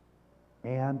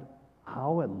 and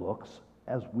how it looks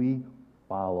as we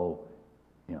follow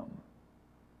him.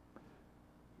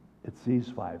 It's these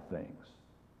 5 things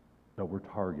that we're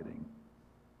targeting,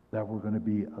 that we're going to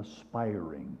be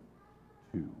aspiring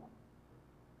to.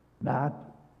 Not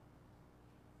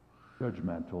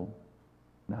judgmental,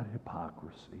 not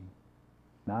hypocrisy,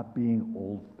 not being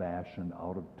old-fashioned,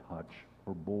 out of touch,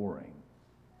 or boring.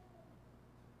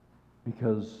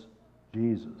 Because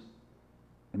Jesus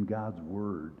and God's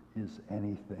Word is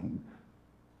anything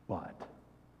but.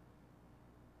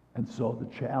 And so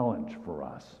the challenge for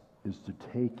us is to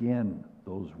take in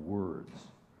those words,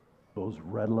 those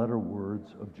red-letter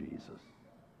words of Jesus,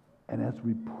 and as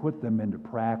we put them into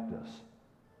practice,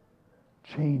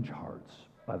 change hearts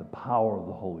by the power of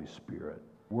the Holy Spirit,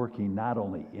 working not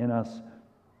only in us,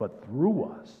 but through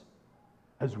us,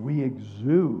 as we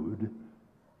exude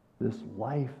this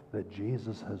life that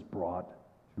Jesus has brought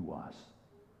to us.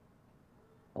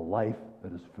 A life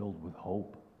that is filled with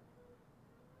hope,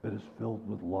 that is filled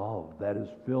with love, that is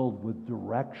filled with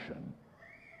direction,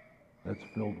 that's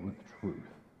filled with truth.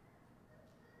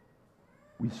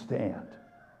 We stand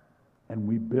and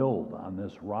we build on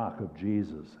this rock of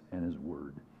Jesus and his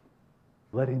word,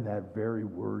 letting that very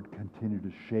word continue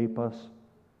to shape us,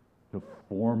 to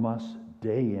form us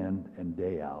day in and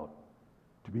day out,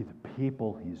 to be the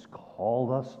people he's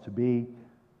called us to be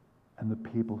and the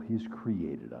people he's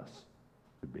created us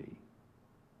to be.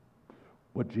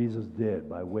 What Jesus did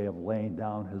by way of laying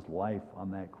down his life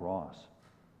on that cross,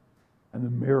 and the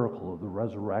miracle of the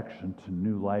resurrection to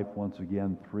new life once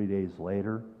again 3 days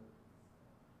later,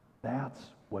 that's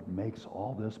what makes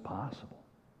all this possible.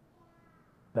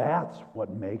 That's what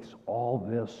makes all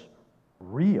this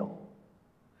real.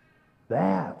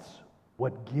 That's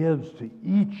what gives to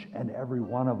each and every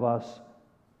one of us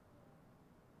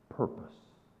purpose,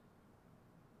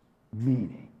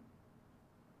 meaning,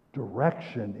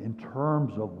 direction in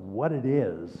terms of what it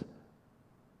is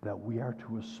that we are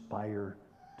to aspire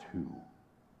to.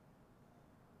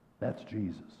 That's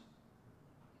Jesus.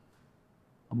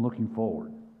 I'm looking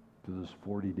forward to this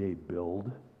 40-day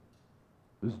build,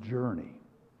 this journey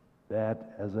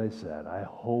that, as I said, I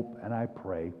hope and I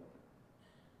pray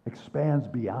expands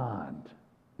beyond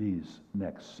these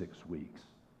next 6 weeks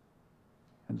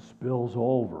and spills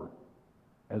over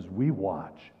as we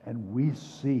watch and we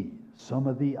see some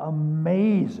of the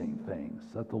amazing things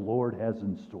that the Lord has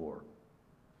in store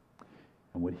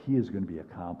and what he is going to be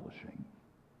accomplishing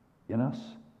in us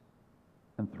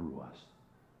and through us,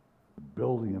 the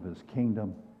building of his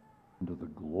kingdom and to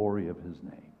the glory of his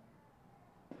name.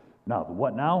 Now, the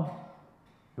what now?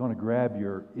 If you want to grab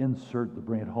your insert, the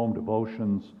Bring It Home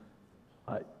devotions,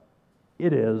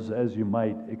 it is, as you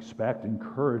might expect,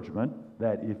 encouragement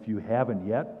that if you haven't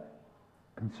yet,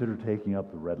 consider taking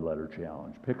up the Red Letter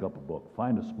Challenge. Pick up a book,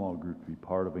 find a small group to be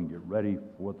part of, and get ready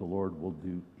for what the Lord will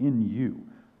do in you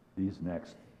these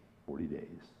next 40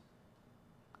 days.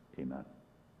 Amen.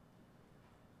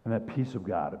 And that peace of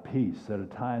God, a peace that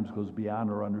at times goes beyond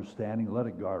our understanding, let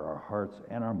it guard our hearts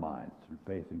and our minds through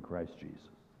faith in Christ Jesus,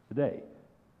 today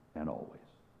and always.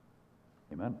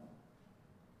 Amen.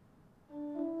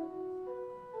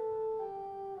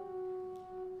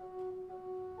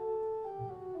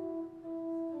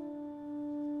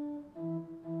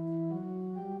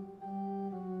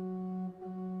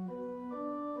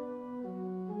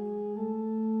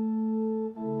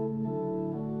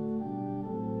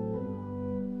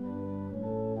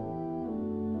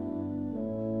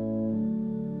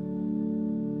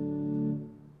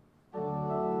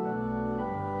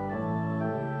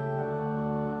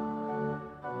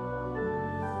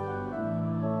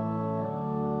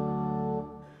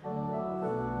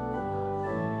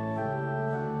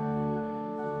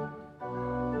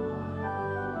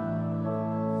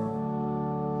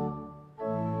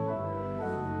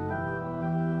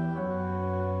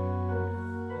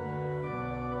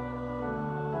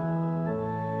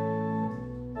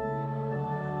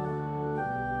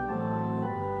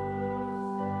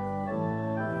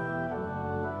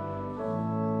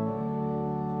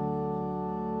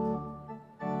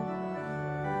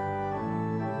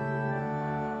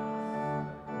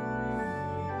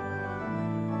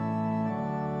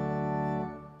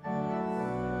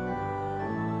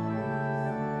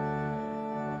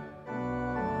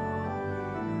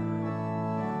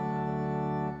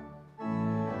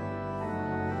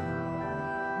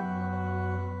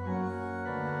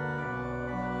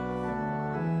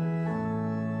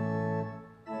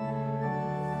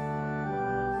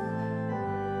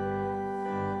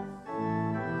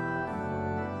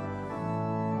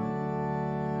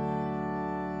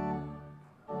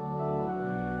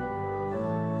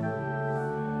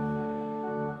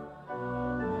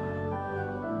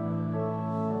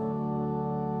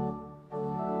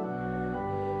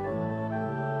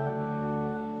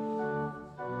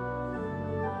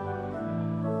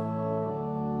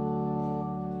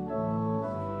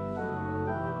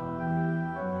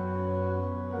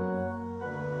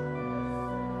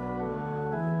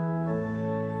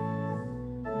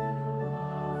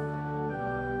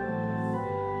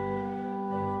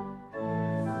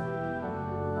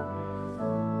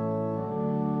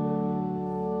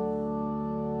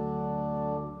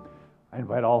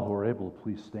 invite all who are able to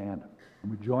please stand.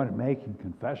 And we join in making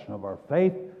confession of our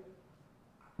faith,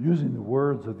 using the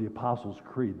words of the Apostles'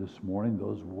 Creed this morning,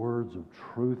 those words of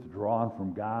truth drawn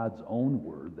from God's own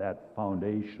word, that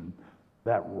foundation,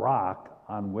 that rock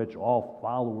on which all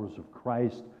followers of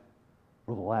Christ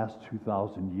for the last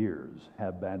 2,000 years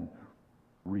have been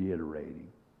reiterating,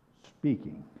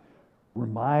 speaking,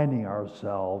 reminding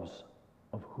ourselves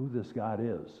of who this God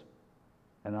is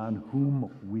and on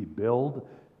whom we build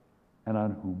and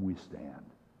on whom we stand.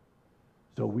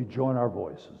 So we join our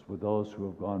voices with those who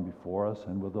have gone before us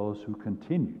and with those who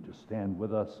continue to stand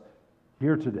with us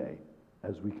here today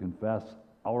as we confess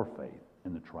our faith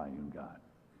in the triune God.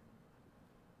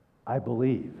 I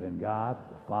believe in God,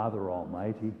 the Father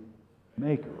Almighty,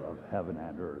 maker of heaven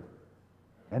and earth,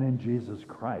 and in Jesus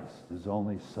Christ, his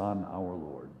only Son, our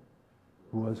Lord,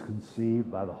 who was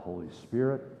conceived by the Holy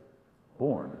Spirit,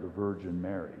 born of the Virgin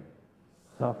Mary,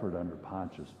 suffered under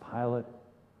Pontius Pilate,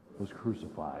 was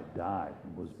crucified, died,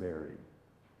 and was buried.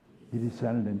 He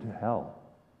descended into hell.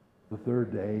 The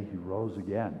third day he rose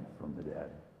again from the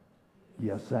dead. He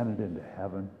ascended into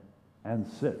heaven and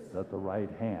sits at the right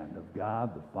hand of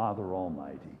God the Father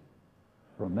Almighty.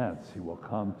 From thence he will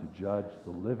come to judge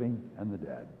the living and the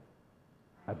dead.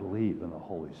 I believe in the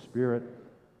Holy Spirit,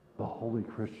 the holy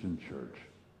Christian church,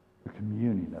 the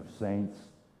communion of saints,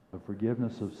 the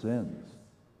forgiveness of sins,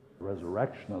 the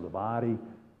resurrection of the body,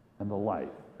 and the life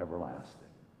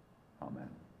everlasting. Amen.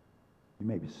 You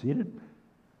may be seated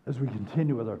as we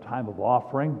continue with our time of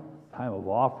offering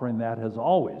that has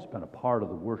always been a part of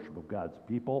the worship of God's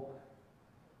people.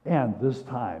 And this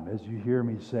time, as you hear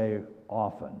me say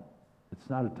often, it's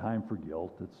not a time for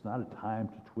guilt. It's not a time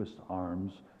to twist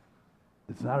arms.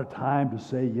 It's not a time to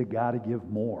say you got to give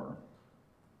more.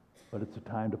 But it's a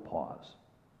time to pause,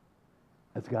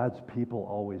 as God's people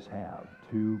always have,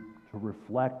 to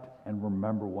reflect and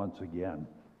remember once again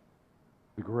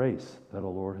the grace that the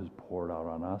Lord has poured out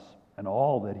on us and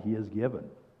all that he has given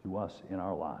to us in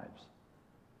our lives.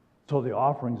 So the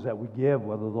offerings that we give,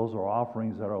 whether those are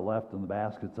offerings that are left in the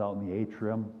baskets out in the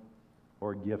atrium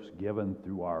or gifts given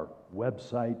through our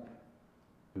website,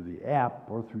 through the app,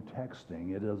 or through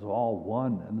texting, it is all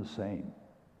one and the same.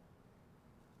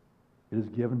 It is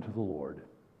given to the Lord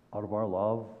out of our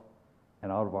love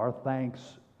and out of our thanks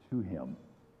to him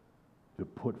to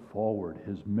put forward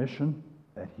his mission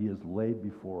that he has laid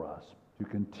before us, to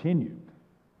continue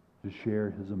to share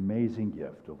his amazing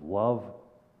gift of love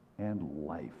and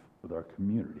life with our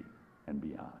community and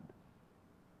beyond.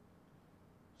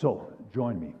 So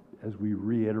join me as we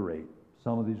reiterate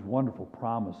some of these wonderful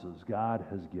promises God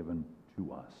has given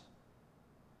to us.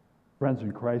 Friends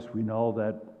in Christ, we know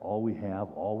that all we have,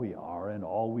 all we are, and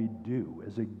all we do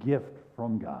is a gift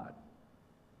from God.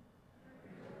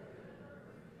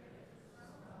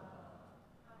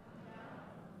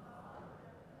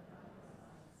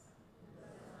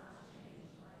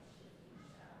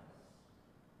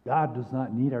 God does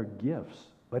not need our gifts,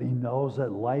 but he knows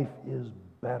that life is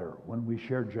better when we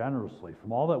share generously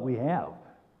from all that we have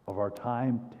of our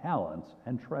time, talents,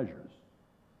 and treasures.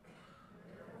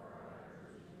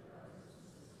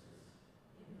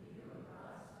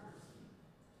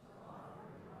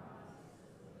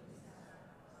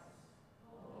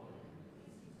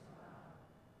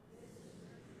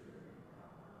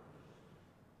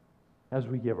 As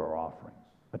we give our offerings,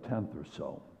 a tenth or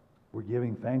so, we're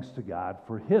giving thanks to God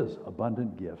for his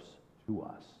abundant gifts to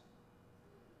us.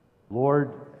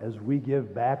 Lord, as we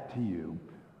give back to you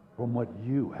from what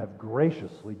you have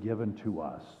graciously given to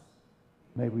us,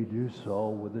 may we do so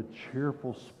with a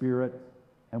cheerful spirit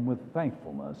and with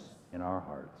thankfulness in our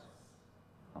hearts.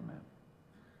 Amen.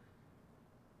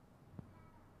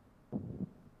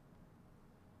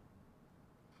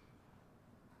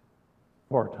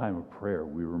 For our time of prayer,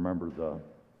 we remember the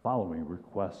following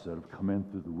requests that have come in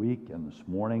through the week and this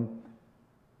morning.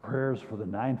 Prayers for the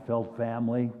Neinfeld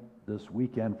family this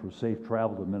weekend for safe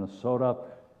travel to Minnesota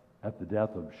at the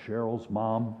death of Cheryl's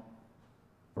mom.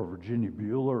 For Virginia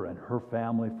Bueller and her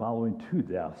family following two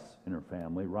deaths in her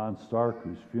family. Ron Stark,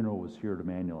 whose funeral was here at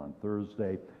Emmanuel on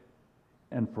Thursday.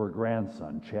 And for a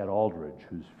grandson, Chad Aldridge,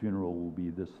 whose funeral will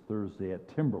be this Thursday at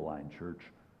Timberline Church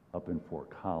up in Fort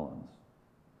Collins.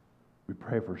 We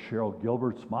pray for Cheryl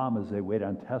Gilbert's mom as they wait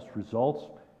on test results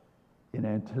in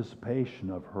anticipation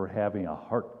of her having a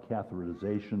heart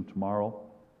catheterization tomorrow.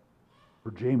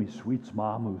 For Jamie Sweet's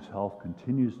mom, whose health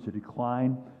continues to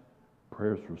decline,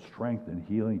 prayers for strength and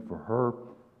healing for her,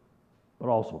 but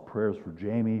also prayers for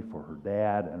Jamie, for her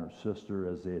dad and her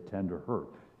sister as they attend to her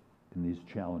in these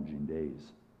challenging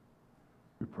days.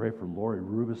 We pray for Lori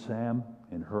Rubisam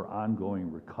in her ongoing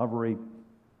recovery,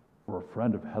 For a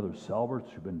friend of Heather Selberts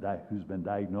who's been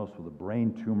diagnosed with a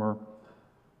brain tumor.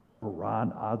 For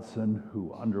Ron Odson,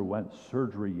 who underwent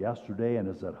surgery yesterday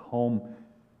and is at home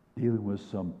dealing with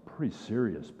some pretty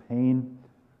serious pain.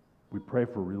 We pray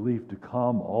for relief to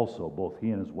come. Also, both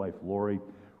he and his wife Lori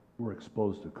were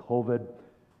exposed to COVID,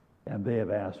 and they have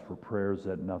asked for prayers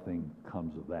that nothing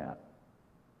comes of that.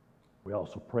 We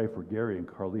also pray for Gary and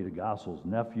Carlita Gossel's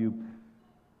nephew,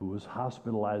 who was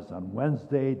hospitalized on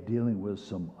Wednesday, dealing with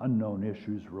some unknown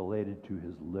issues related to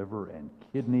his liver and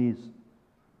kidneys.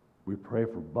 We pray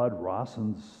for Bud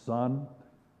Rosson's son,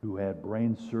 who had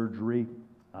brain surgery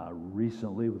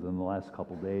recently within the last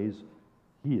couple days.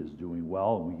 He is doing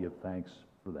well, and we give thanks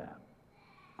for that.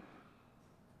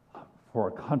 For our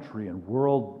country and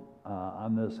world,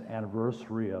 on this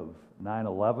anniversary of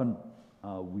 9/11,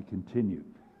 we continue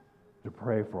to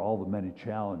pray for all the many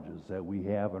challenges that we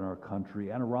have in our country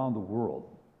and around the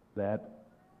world that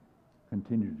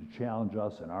continue to challenge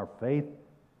us in our faith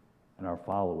and our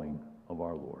following of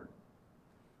our Lord.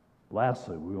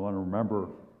 Lastly, we want to remember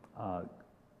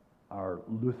our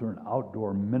Lutheran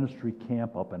outdoor ministry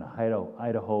camp up in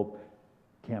Idaho.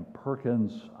 Camp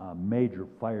Perkins, major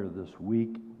fire this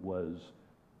week, was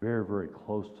very, very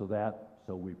close to that,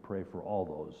 so we pray for all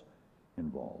those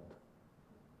involved.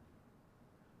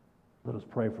 Let us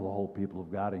pray for the whole people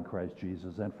of God in Christ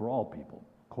Jesus and for all people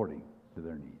according to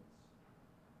their needs.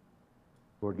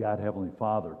 Lord God, Heavenly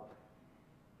Father,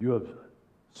 you have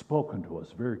spoken to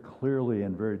us very clearly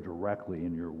and very directly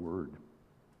in your word.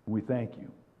 We thank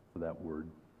you for that word,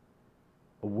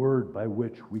 a word by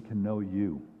which we can know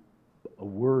you, a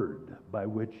word by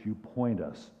which you point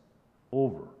us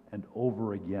over and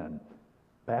over again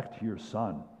back to your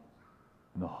Son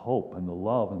and the hope and the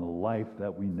love and the life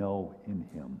that we know in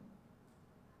him.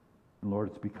 And Lord,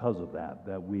 it's because of that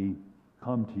that we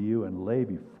come to you and lay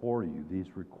before you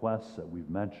these requests that we've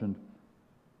mentioned,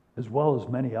 as well as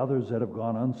many others that have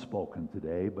gone unspoken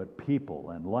today, but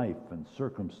people and life and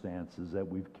circumstances that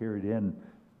we've carried in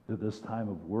to this time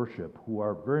of worship who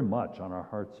are very much on our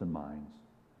hearts and minds.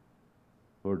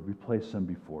 Lord, we place them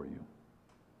before you.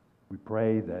 We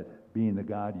pray that being the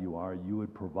God you are, you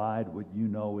would provide what you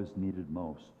know is needed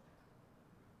most.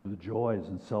 For the joys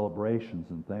and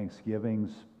celebrations and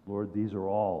thanksgivings, Lord, these are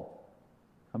all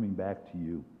coming back to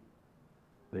you.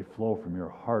 They flow from your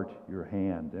heart, your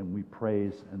hand, and we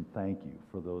praise and thank you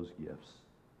for those gifts.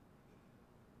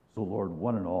 So, Lord,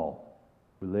 one and all,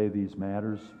 we lay these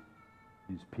matters,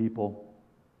 these people,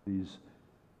 these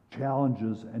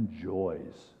challenges and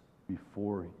joys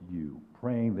before you,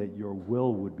 praying that your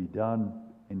will would be done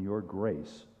and your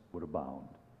grace would abound.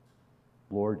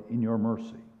 Lord, in your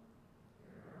mercy,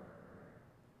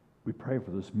 we pray for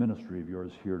this ministry of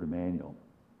yours here at Emmanuel.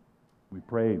 We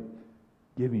pray,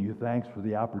 giving you thanks for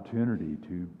the opportunity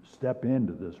to step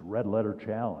into this red letter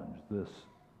challenge, this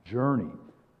journey,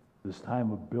 this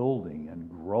time of building and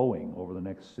growing over the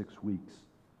next 6 weeks.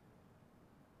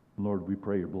 Lord, we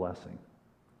pray your blessing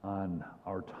on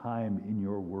our time in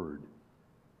your word,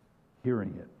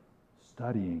 hearing it,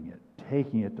 studying it,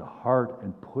 taking it to heart,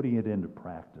 and putting it into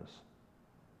practice.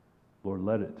 Lord,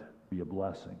 let it be a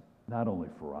blessing, not only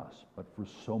for us, but for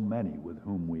so many with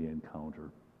whom we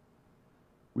encounter.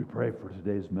 We pray for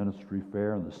today's ministry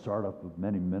fair and the startup of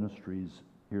many ministries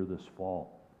here this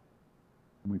fall.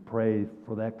 And we pray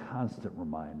for that constant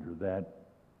reminder that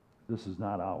this is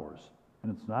not ours,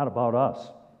 and it's not about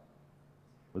us,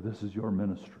 but this is your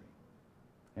ministry,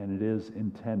 and it is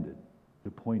intended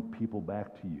to point people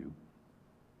back to you.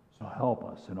 So help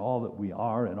us in all that we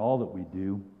are and all that we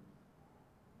do,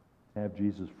 have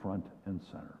Jesus front and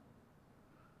center.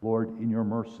 Lord, in your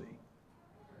mercy,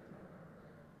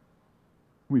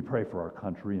 we pray for our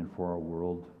country and for our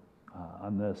world.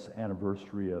 On this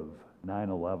anniversary of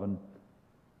 9/11,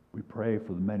 we pray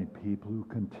for the many people who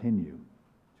continue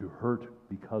to hurt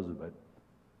because of it.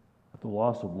 The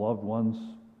loss of loved ones,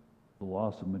 the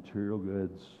loss of material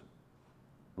goods,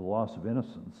 the loss of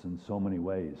innocence in so many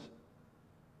ways.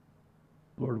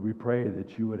 Lord, we pray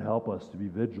that you would help us to be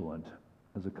vigilant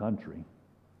as a country,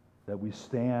 that we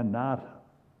stand not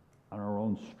on our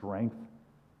own strength,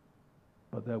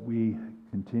 but that we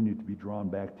continue to be drawn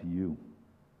back to you,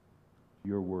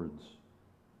 your words,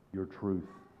 your truth,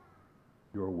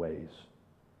 your ways.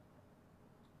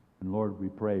 And Lord, we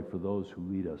pray for those who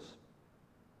lead us,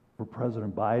 for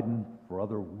President Biden, for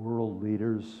other world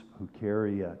leaders who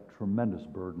carry a tremendous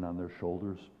burden on their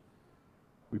shoulders.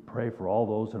 We pray for all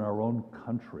those in our own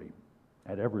country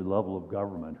at every level of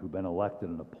government who've been elected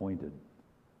and appointed.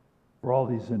 For all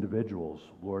these individuals,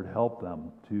 Lord, help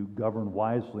them to govern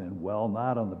wisely and well,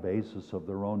 not on the basis of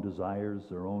their own desires,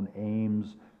 their own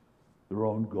aims, their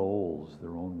own goals,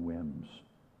 their own whims,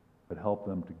 but help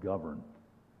them to govern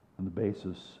on the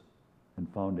basis and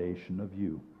foundation of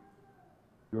you,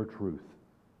 your truth,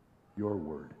 your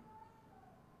word.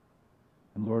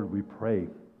 And Lord, we pray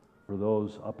for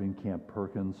those up in Camp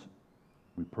Perkins.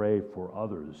 We pray for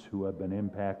others who have been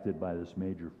impacted by this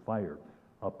major fire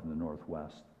up in the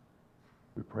Northwest.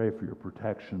 We pray for your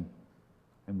protection,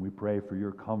 and we pray for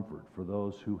your comfort for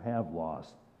those who have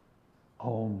lost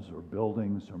homes or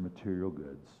buildings or material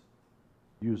goods.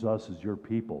 Use us as your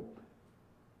people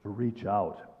to reach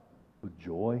out with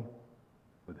joy,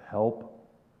 with help,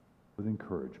 with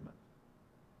encouragement.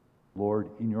 Lord,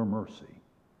 in your mercy.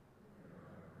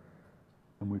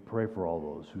 And we pray for all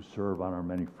those who serve on our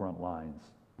many front lines.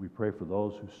 We pray for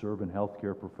those who serve in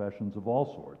healthcare professions of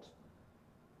all sorts.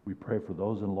 We pray for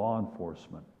those in law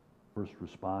enforcement, first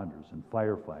responders, and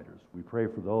firefighters. We pray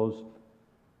for those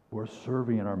who are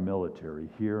serving in our military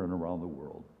here and around the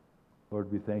world.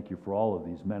 Lord, we thank you for all of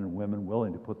these men and women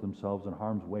willing to put themselves in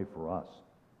harm's way for us,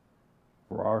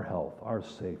 for our health, our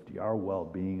safety, our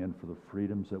well-being, and for the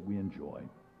freedoms that we enjoy.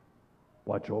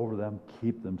 Watch over them,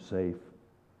 keep them safe,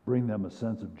 bring them a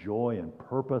sense of joy and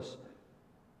purpose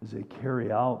as they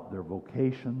carry out their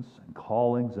vocations and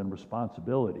callings and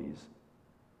responsibilities.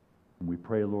 And we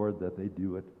pray, Lord, that they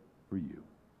do it for you.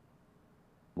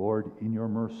 Lord, in your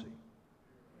mercy,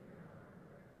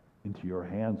 into your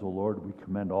hands, O Lord, we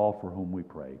commend all for whom we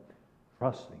pray,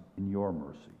 trusting in your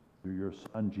mercy through your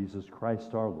Son, Jesus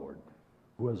Christ our Lord,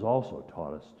 who has also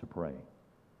taught us to pray.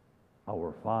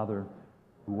 Our Father,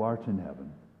 who art in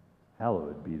heaven,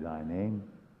 hallowed be thy name.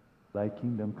 Thy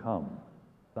kingdom come,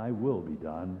 thy will be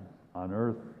done, on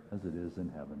earth as it is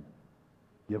in heaven.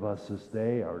 Give us this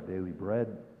day our daily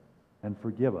bread, and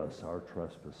forgive us our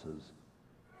trespasses,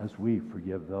 as we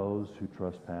forgive those who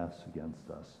trespass against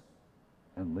us.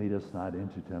 And lead us not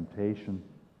into temptation,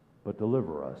 but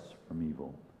deliver us from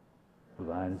evil. For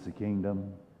thine is the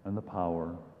kingdom, and the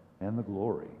power, and the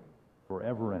glory,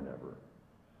 forever and ever.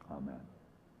 Amen.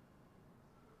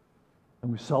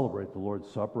 And we celebrate the Lord's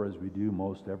Supper as we do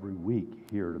most every week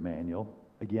here at Emmanuel.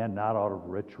 Again, not out of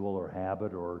ritual or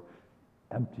habit or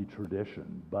empty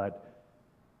tradition, but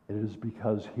it is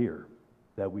because here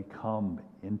that we come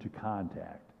into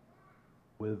contact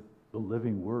with the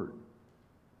living Word.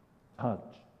 Touch,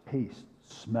 taste,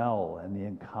 smell, and the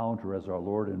encounter as our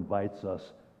Lord invites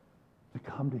us to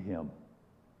come to Him,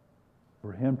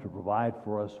 for Him to provide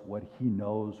for us what He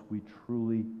knows we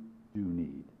truly do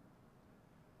need.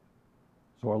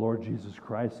 So our Lord Jesus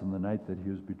Christ, on the night that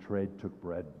He was betrayed, took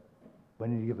bread.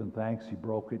 When He had given thanks, He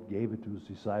broke it, gave it to His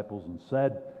disciples, and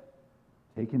said,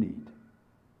 "Take and eat.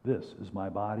 This is my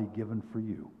body given for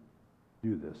you.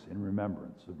 Do this in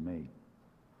remembrance of me."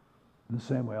 In the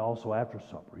same way, also after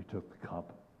supper, He took the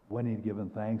cup. When He had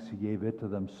given thanks, He gave it to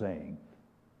them, saying,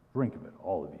 "Drink of it,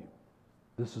 all of you.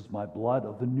 This is my blood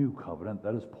of the new covenant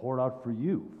that is poured out for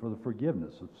you for the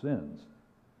forgiveness of sins.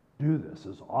 Do this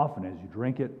as often as you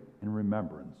drink it in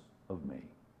remembrance of me."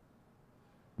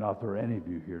 Now, if there are any of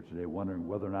you here today wondering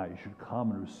whether or not you should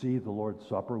come and receive the Lord's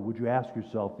Supper, would you ask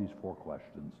yourself these 4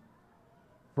 questions?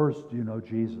 First, do you know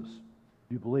Jesus?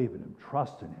 Do you believe in Him?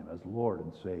 Trust in Him as Lord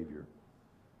and Savior?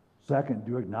 Second,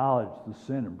 do you acknowledge the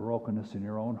sin and brokenness in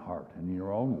your own heart and in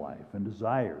your own life and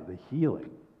desire the healing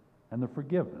and the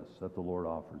forgiveness that the Lord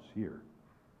offers here?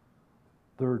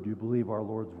 Third, do you believe our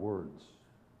Lord's words,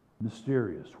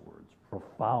 mysterious words,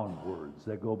 profound words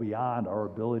that go beyond our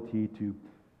ability to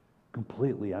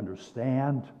completely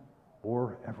understand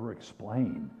or ever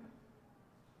explain?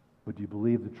 But do you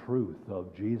believe the truth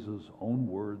of Jesus' own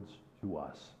words to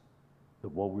us, that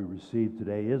what we receive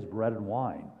today is bread and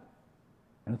wine,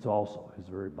 and it's also His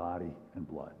very body and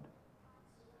blood?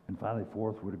 And finally,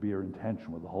 fourth, would it be your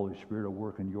intention with the Holy Spirit at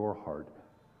work in your heart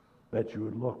that you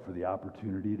would look for the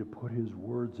opportunity to put His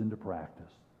words into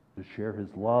practice, to share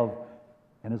His love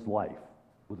and His life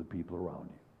with the people around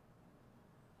you?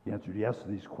 The answer to yes to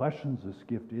these questions, this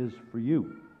gift is for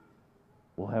you.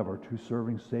 We'll have our 2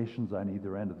 serving stations on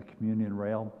either end of the communion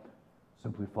rail.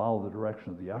 Simply follow the direction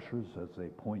of the ushers as they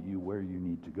point you where you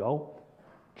need to go.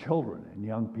 Children and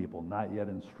young people not yet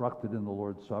instructed in the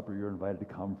Lord's Supper, you're invited to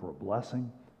come for a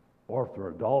blessing. Or if there are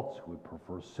adults who would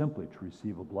prefer simply to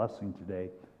receive a blessing today,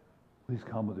 please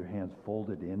come with your hands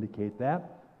folded to indicate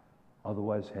that.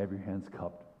 Otherwise, have your hands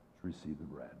cupped to receive the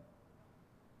bread.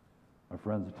 My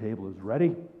friends, the table is ready,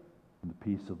 and the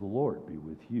peace of the Lord be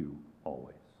with you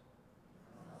always.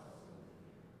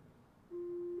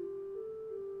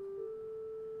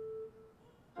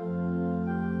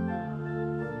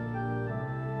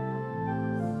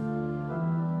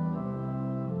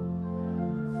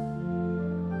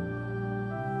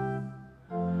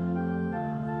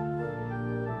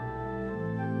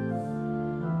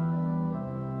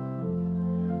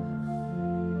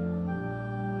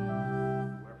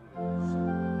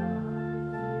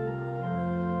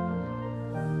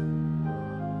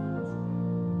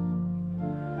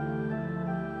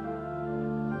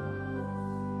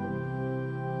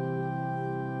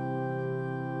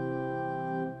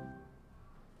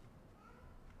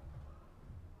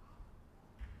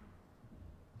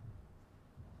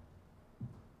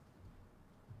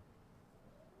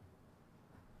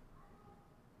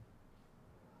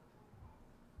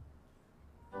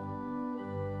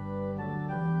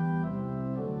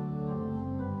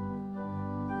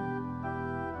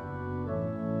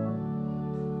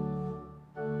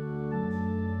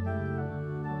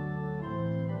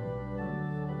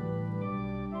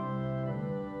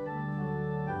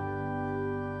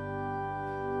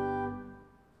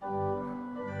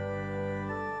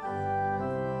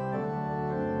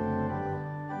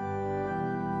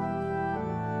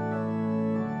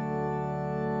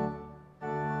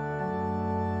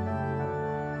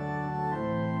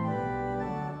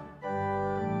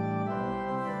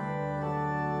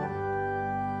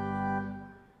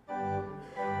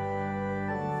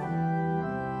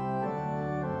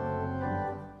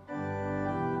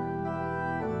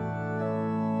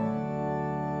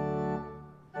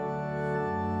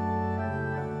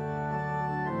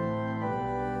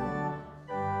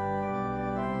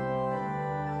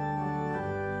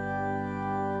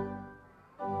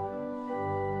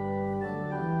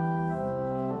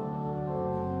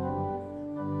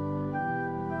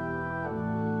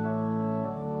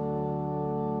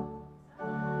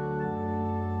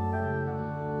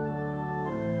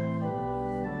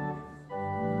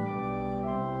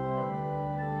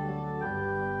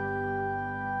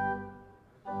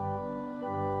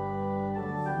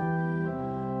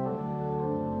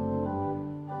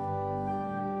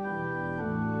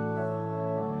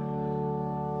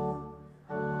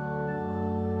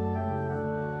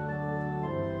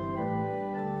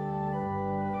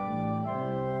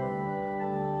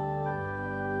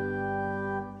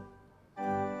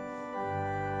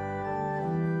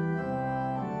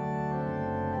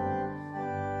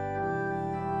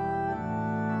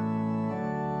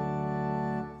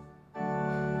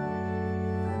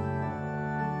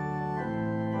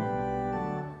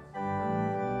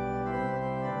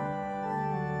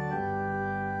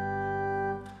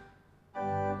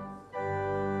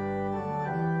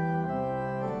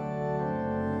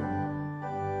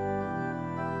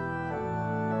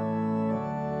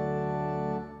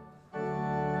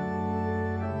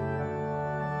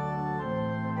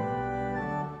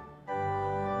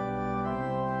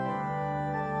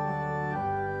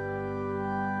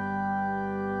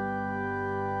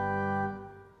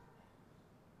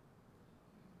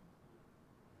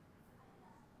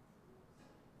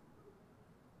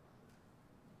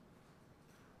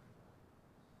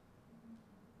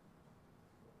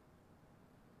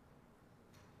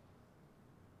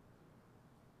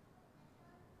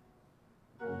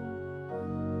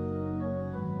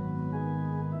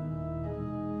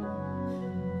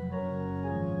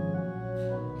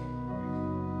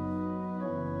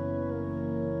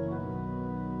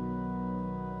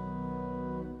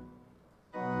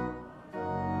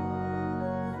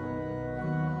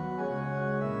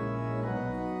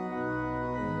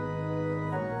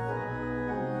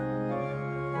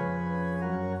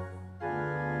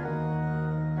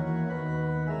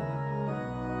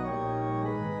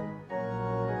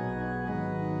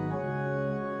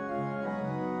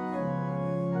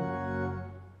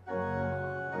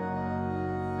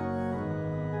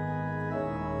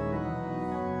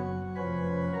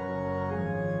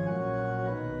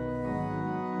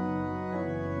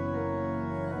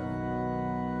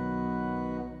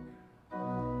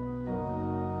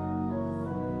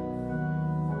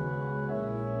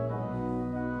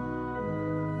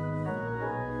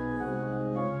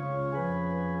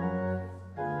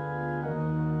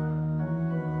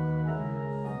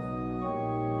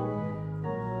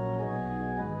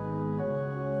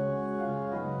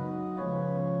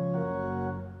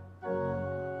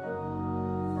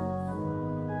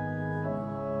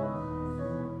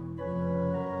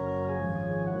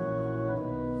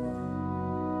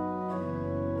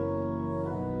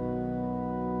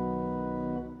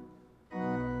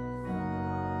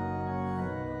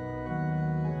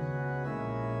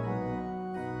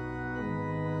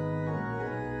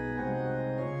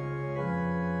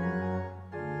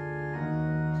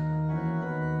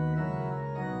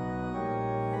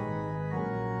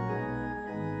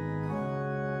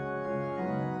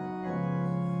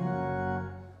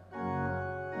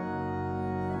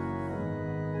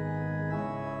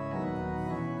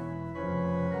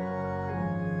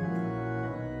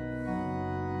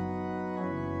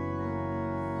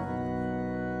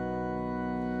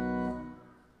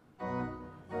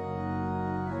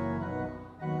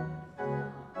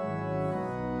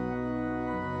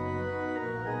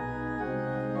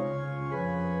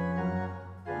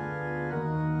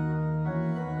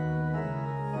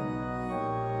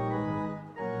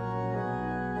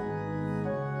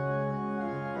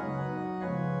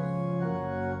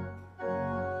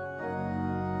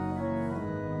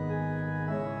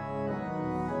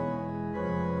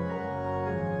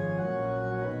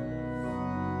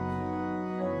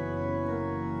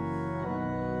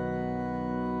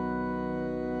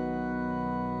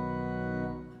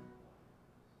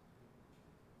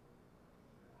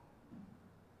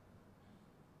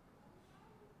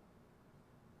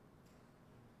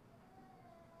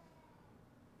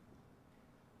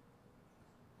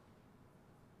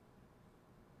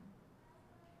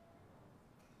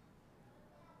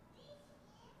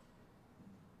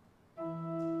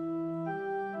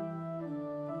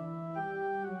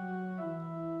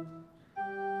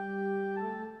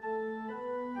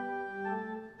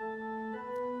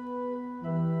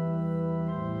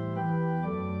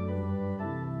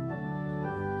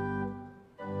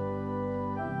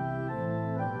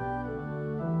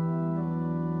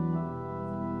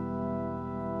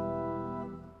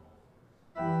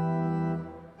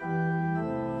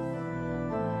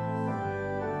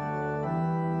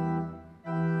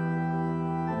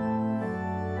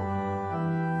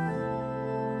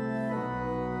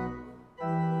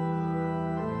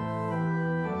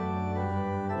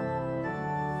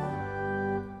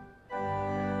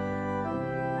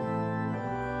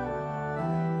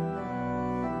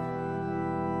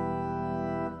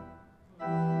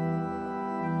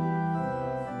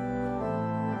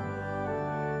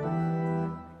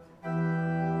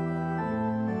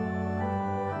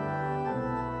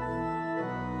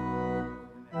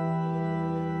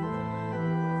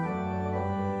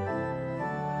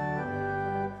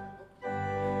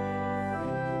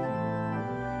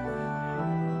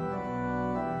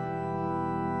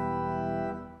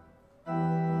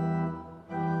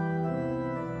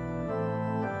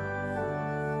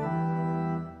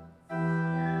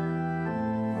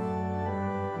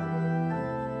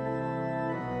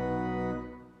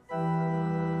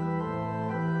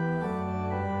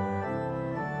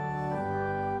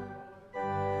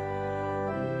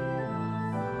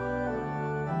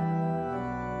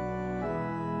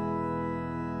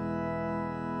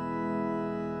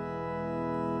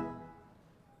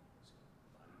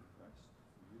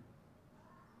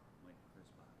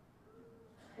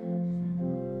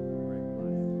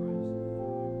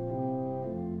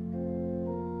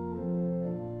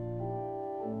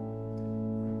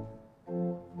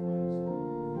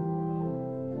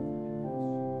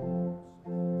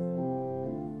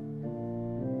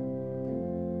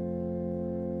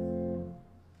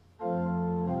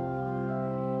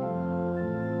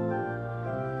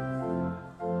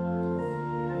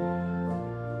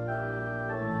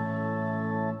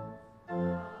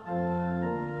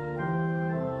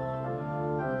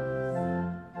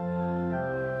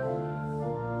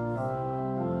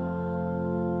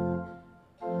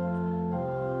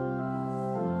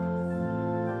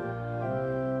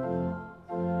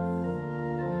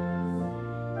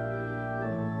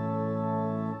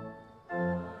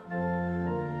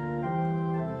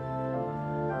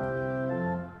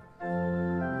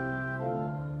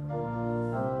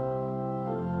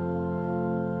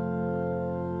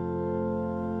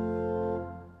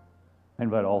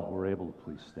 invite all who are able to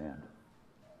please stand.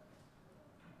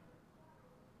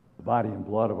 The body and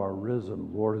blood of our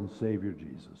risen Lord and Savior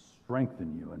Jesus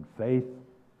strengthen you in faith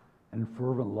and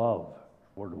fervent love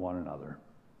toward one another,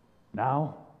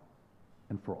 now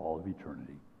and for all of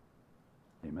eternity.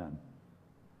 Amen.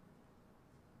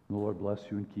 The Lord bless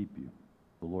you and keep you.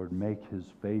 The Lord make his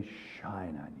face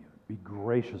shine on you, be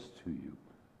gracious to you.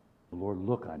 The Lord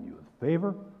look on you with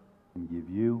favor and give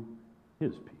you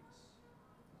his peace.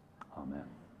 Amen.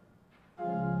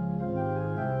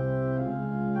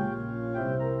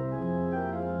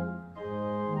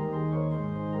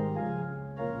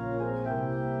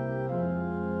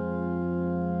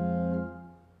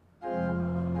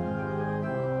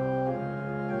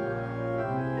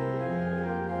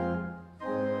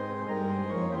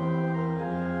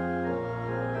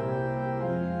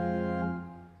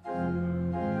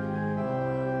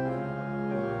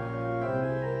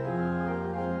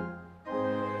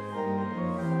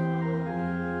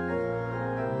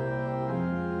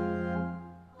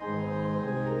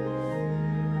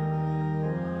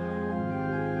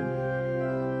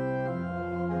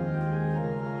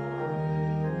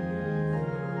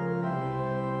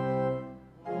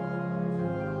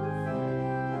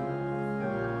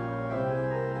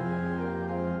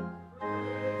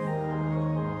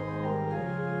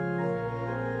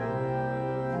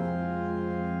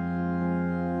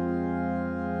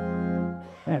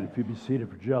 And if you'd be seated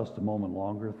for just a moment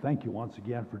longer, thank you once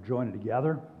again for joining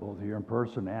together, both here in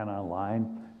person and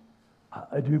online.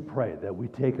 I do pray that we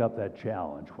take up that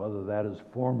challenge, whether that is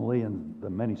formally in the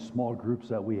many small groups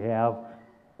that we have,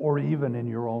 or even in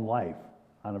your own life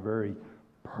on a very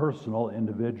personal,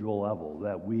 individual level,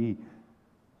 that we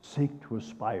seek to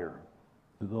aspire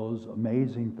to those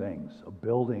amazing things of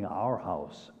building our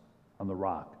house on the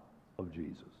rock of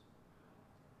Jesus.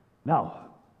 Now,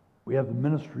 we have the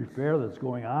ministry fair that's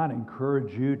going on. I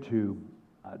encourage you to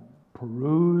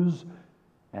peruse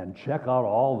and check out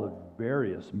all the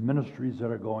various ministries that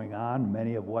are going on.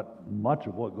 Much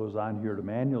of what goes on here at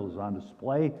Emmanuel is on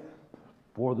display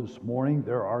for this morning.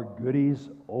 There are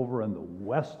goodies over in the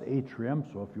west atrium,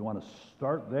 so if you want to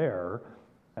start there,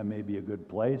 that may be a good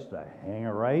place to hang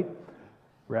a right,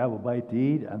 grab a bite to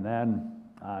eat, and then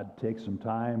take some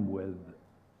time with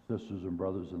sisters and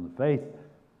brothers in the faith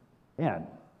and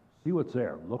see what's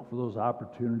there. Look for those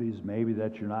opportunities, maybe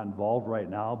that you're not involved right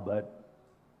now, but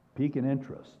pique an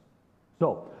interest.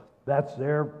 So that's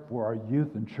there for our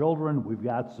youth and children. We've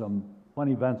got some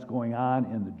fun events going on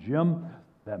in the gym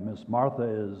that Miss Martha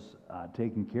is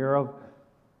taking care of.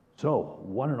 So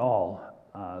one and all,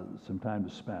 some time to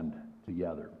spend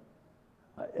together.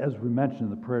 As we mentioned in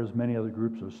the prayers, many other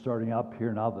groups are starting up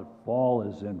here now that fall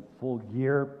is in full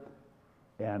gear,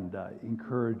 and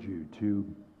encourage you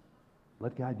to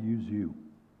let God use you.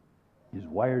 He's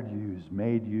wired you, He's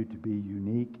made you to be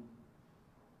unique.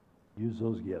 Use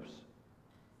those gifts.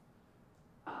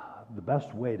 The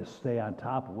best way to stay on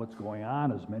top of what's going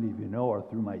on, as many of you know, are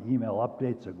through my email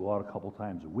updates that go out a couple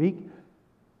times a week.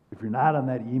 If you're not on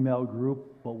that email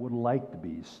group but would like to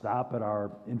be, stop at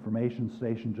our information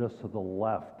station just to the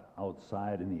left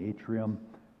outside in the atrium.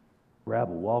 Grab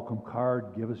a welcome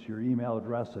card, give us your email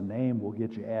address and name. We'll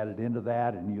get you added into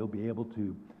that, and you'll be able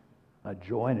to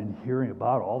join in hearing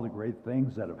about all the great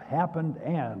things that have happened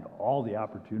and all the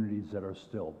opportunities that are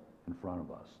still in front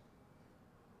of us.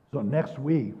 So next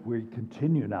week, we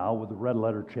continue now with the Red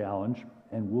Letter Challenge,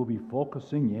 and we'll be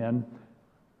focusing in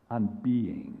on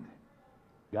being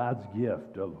God's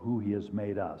gift of who He has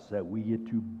made us, that we get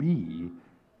to be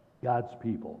God's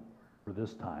people for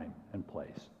this time and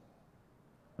place.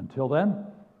 Until then,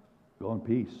 go in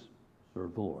peace,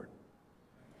 serve the Lord.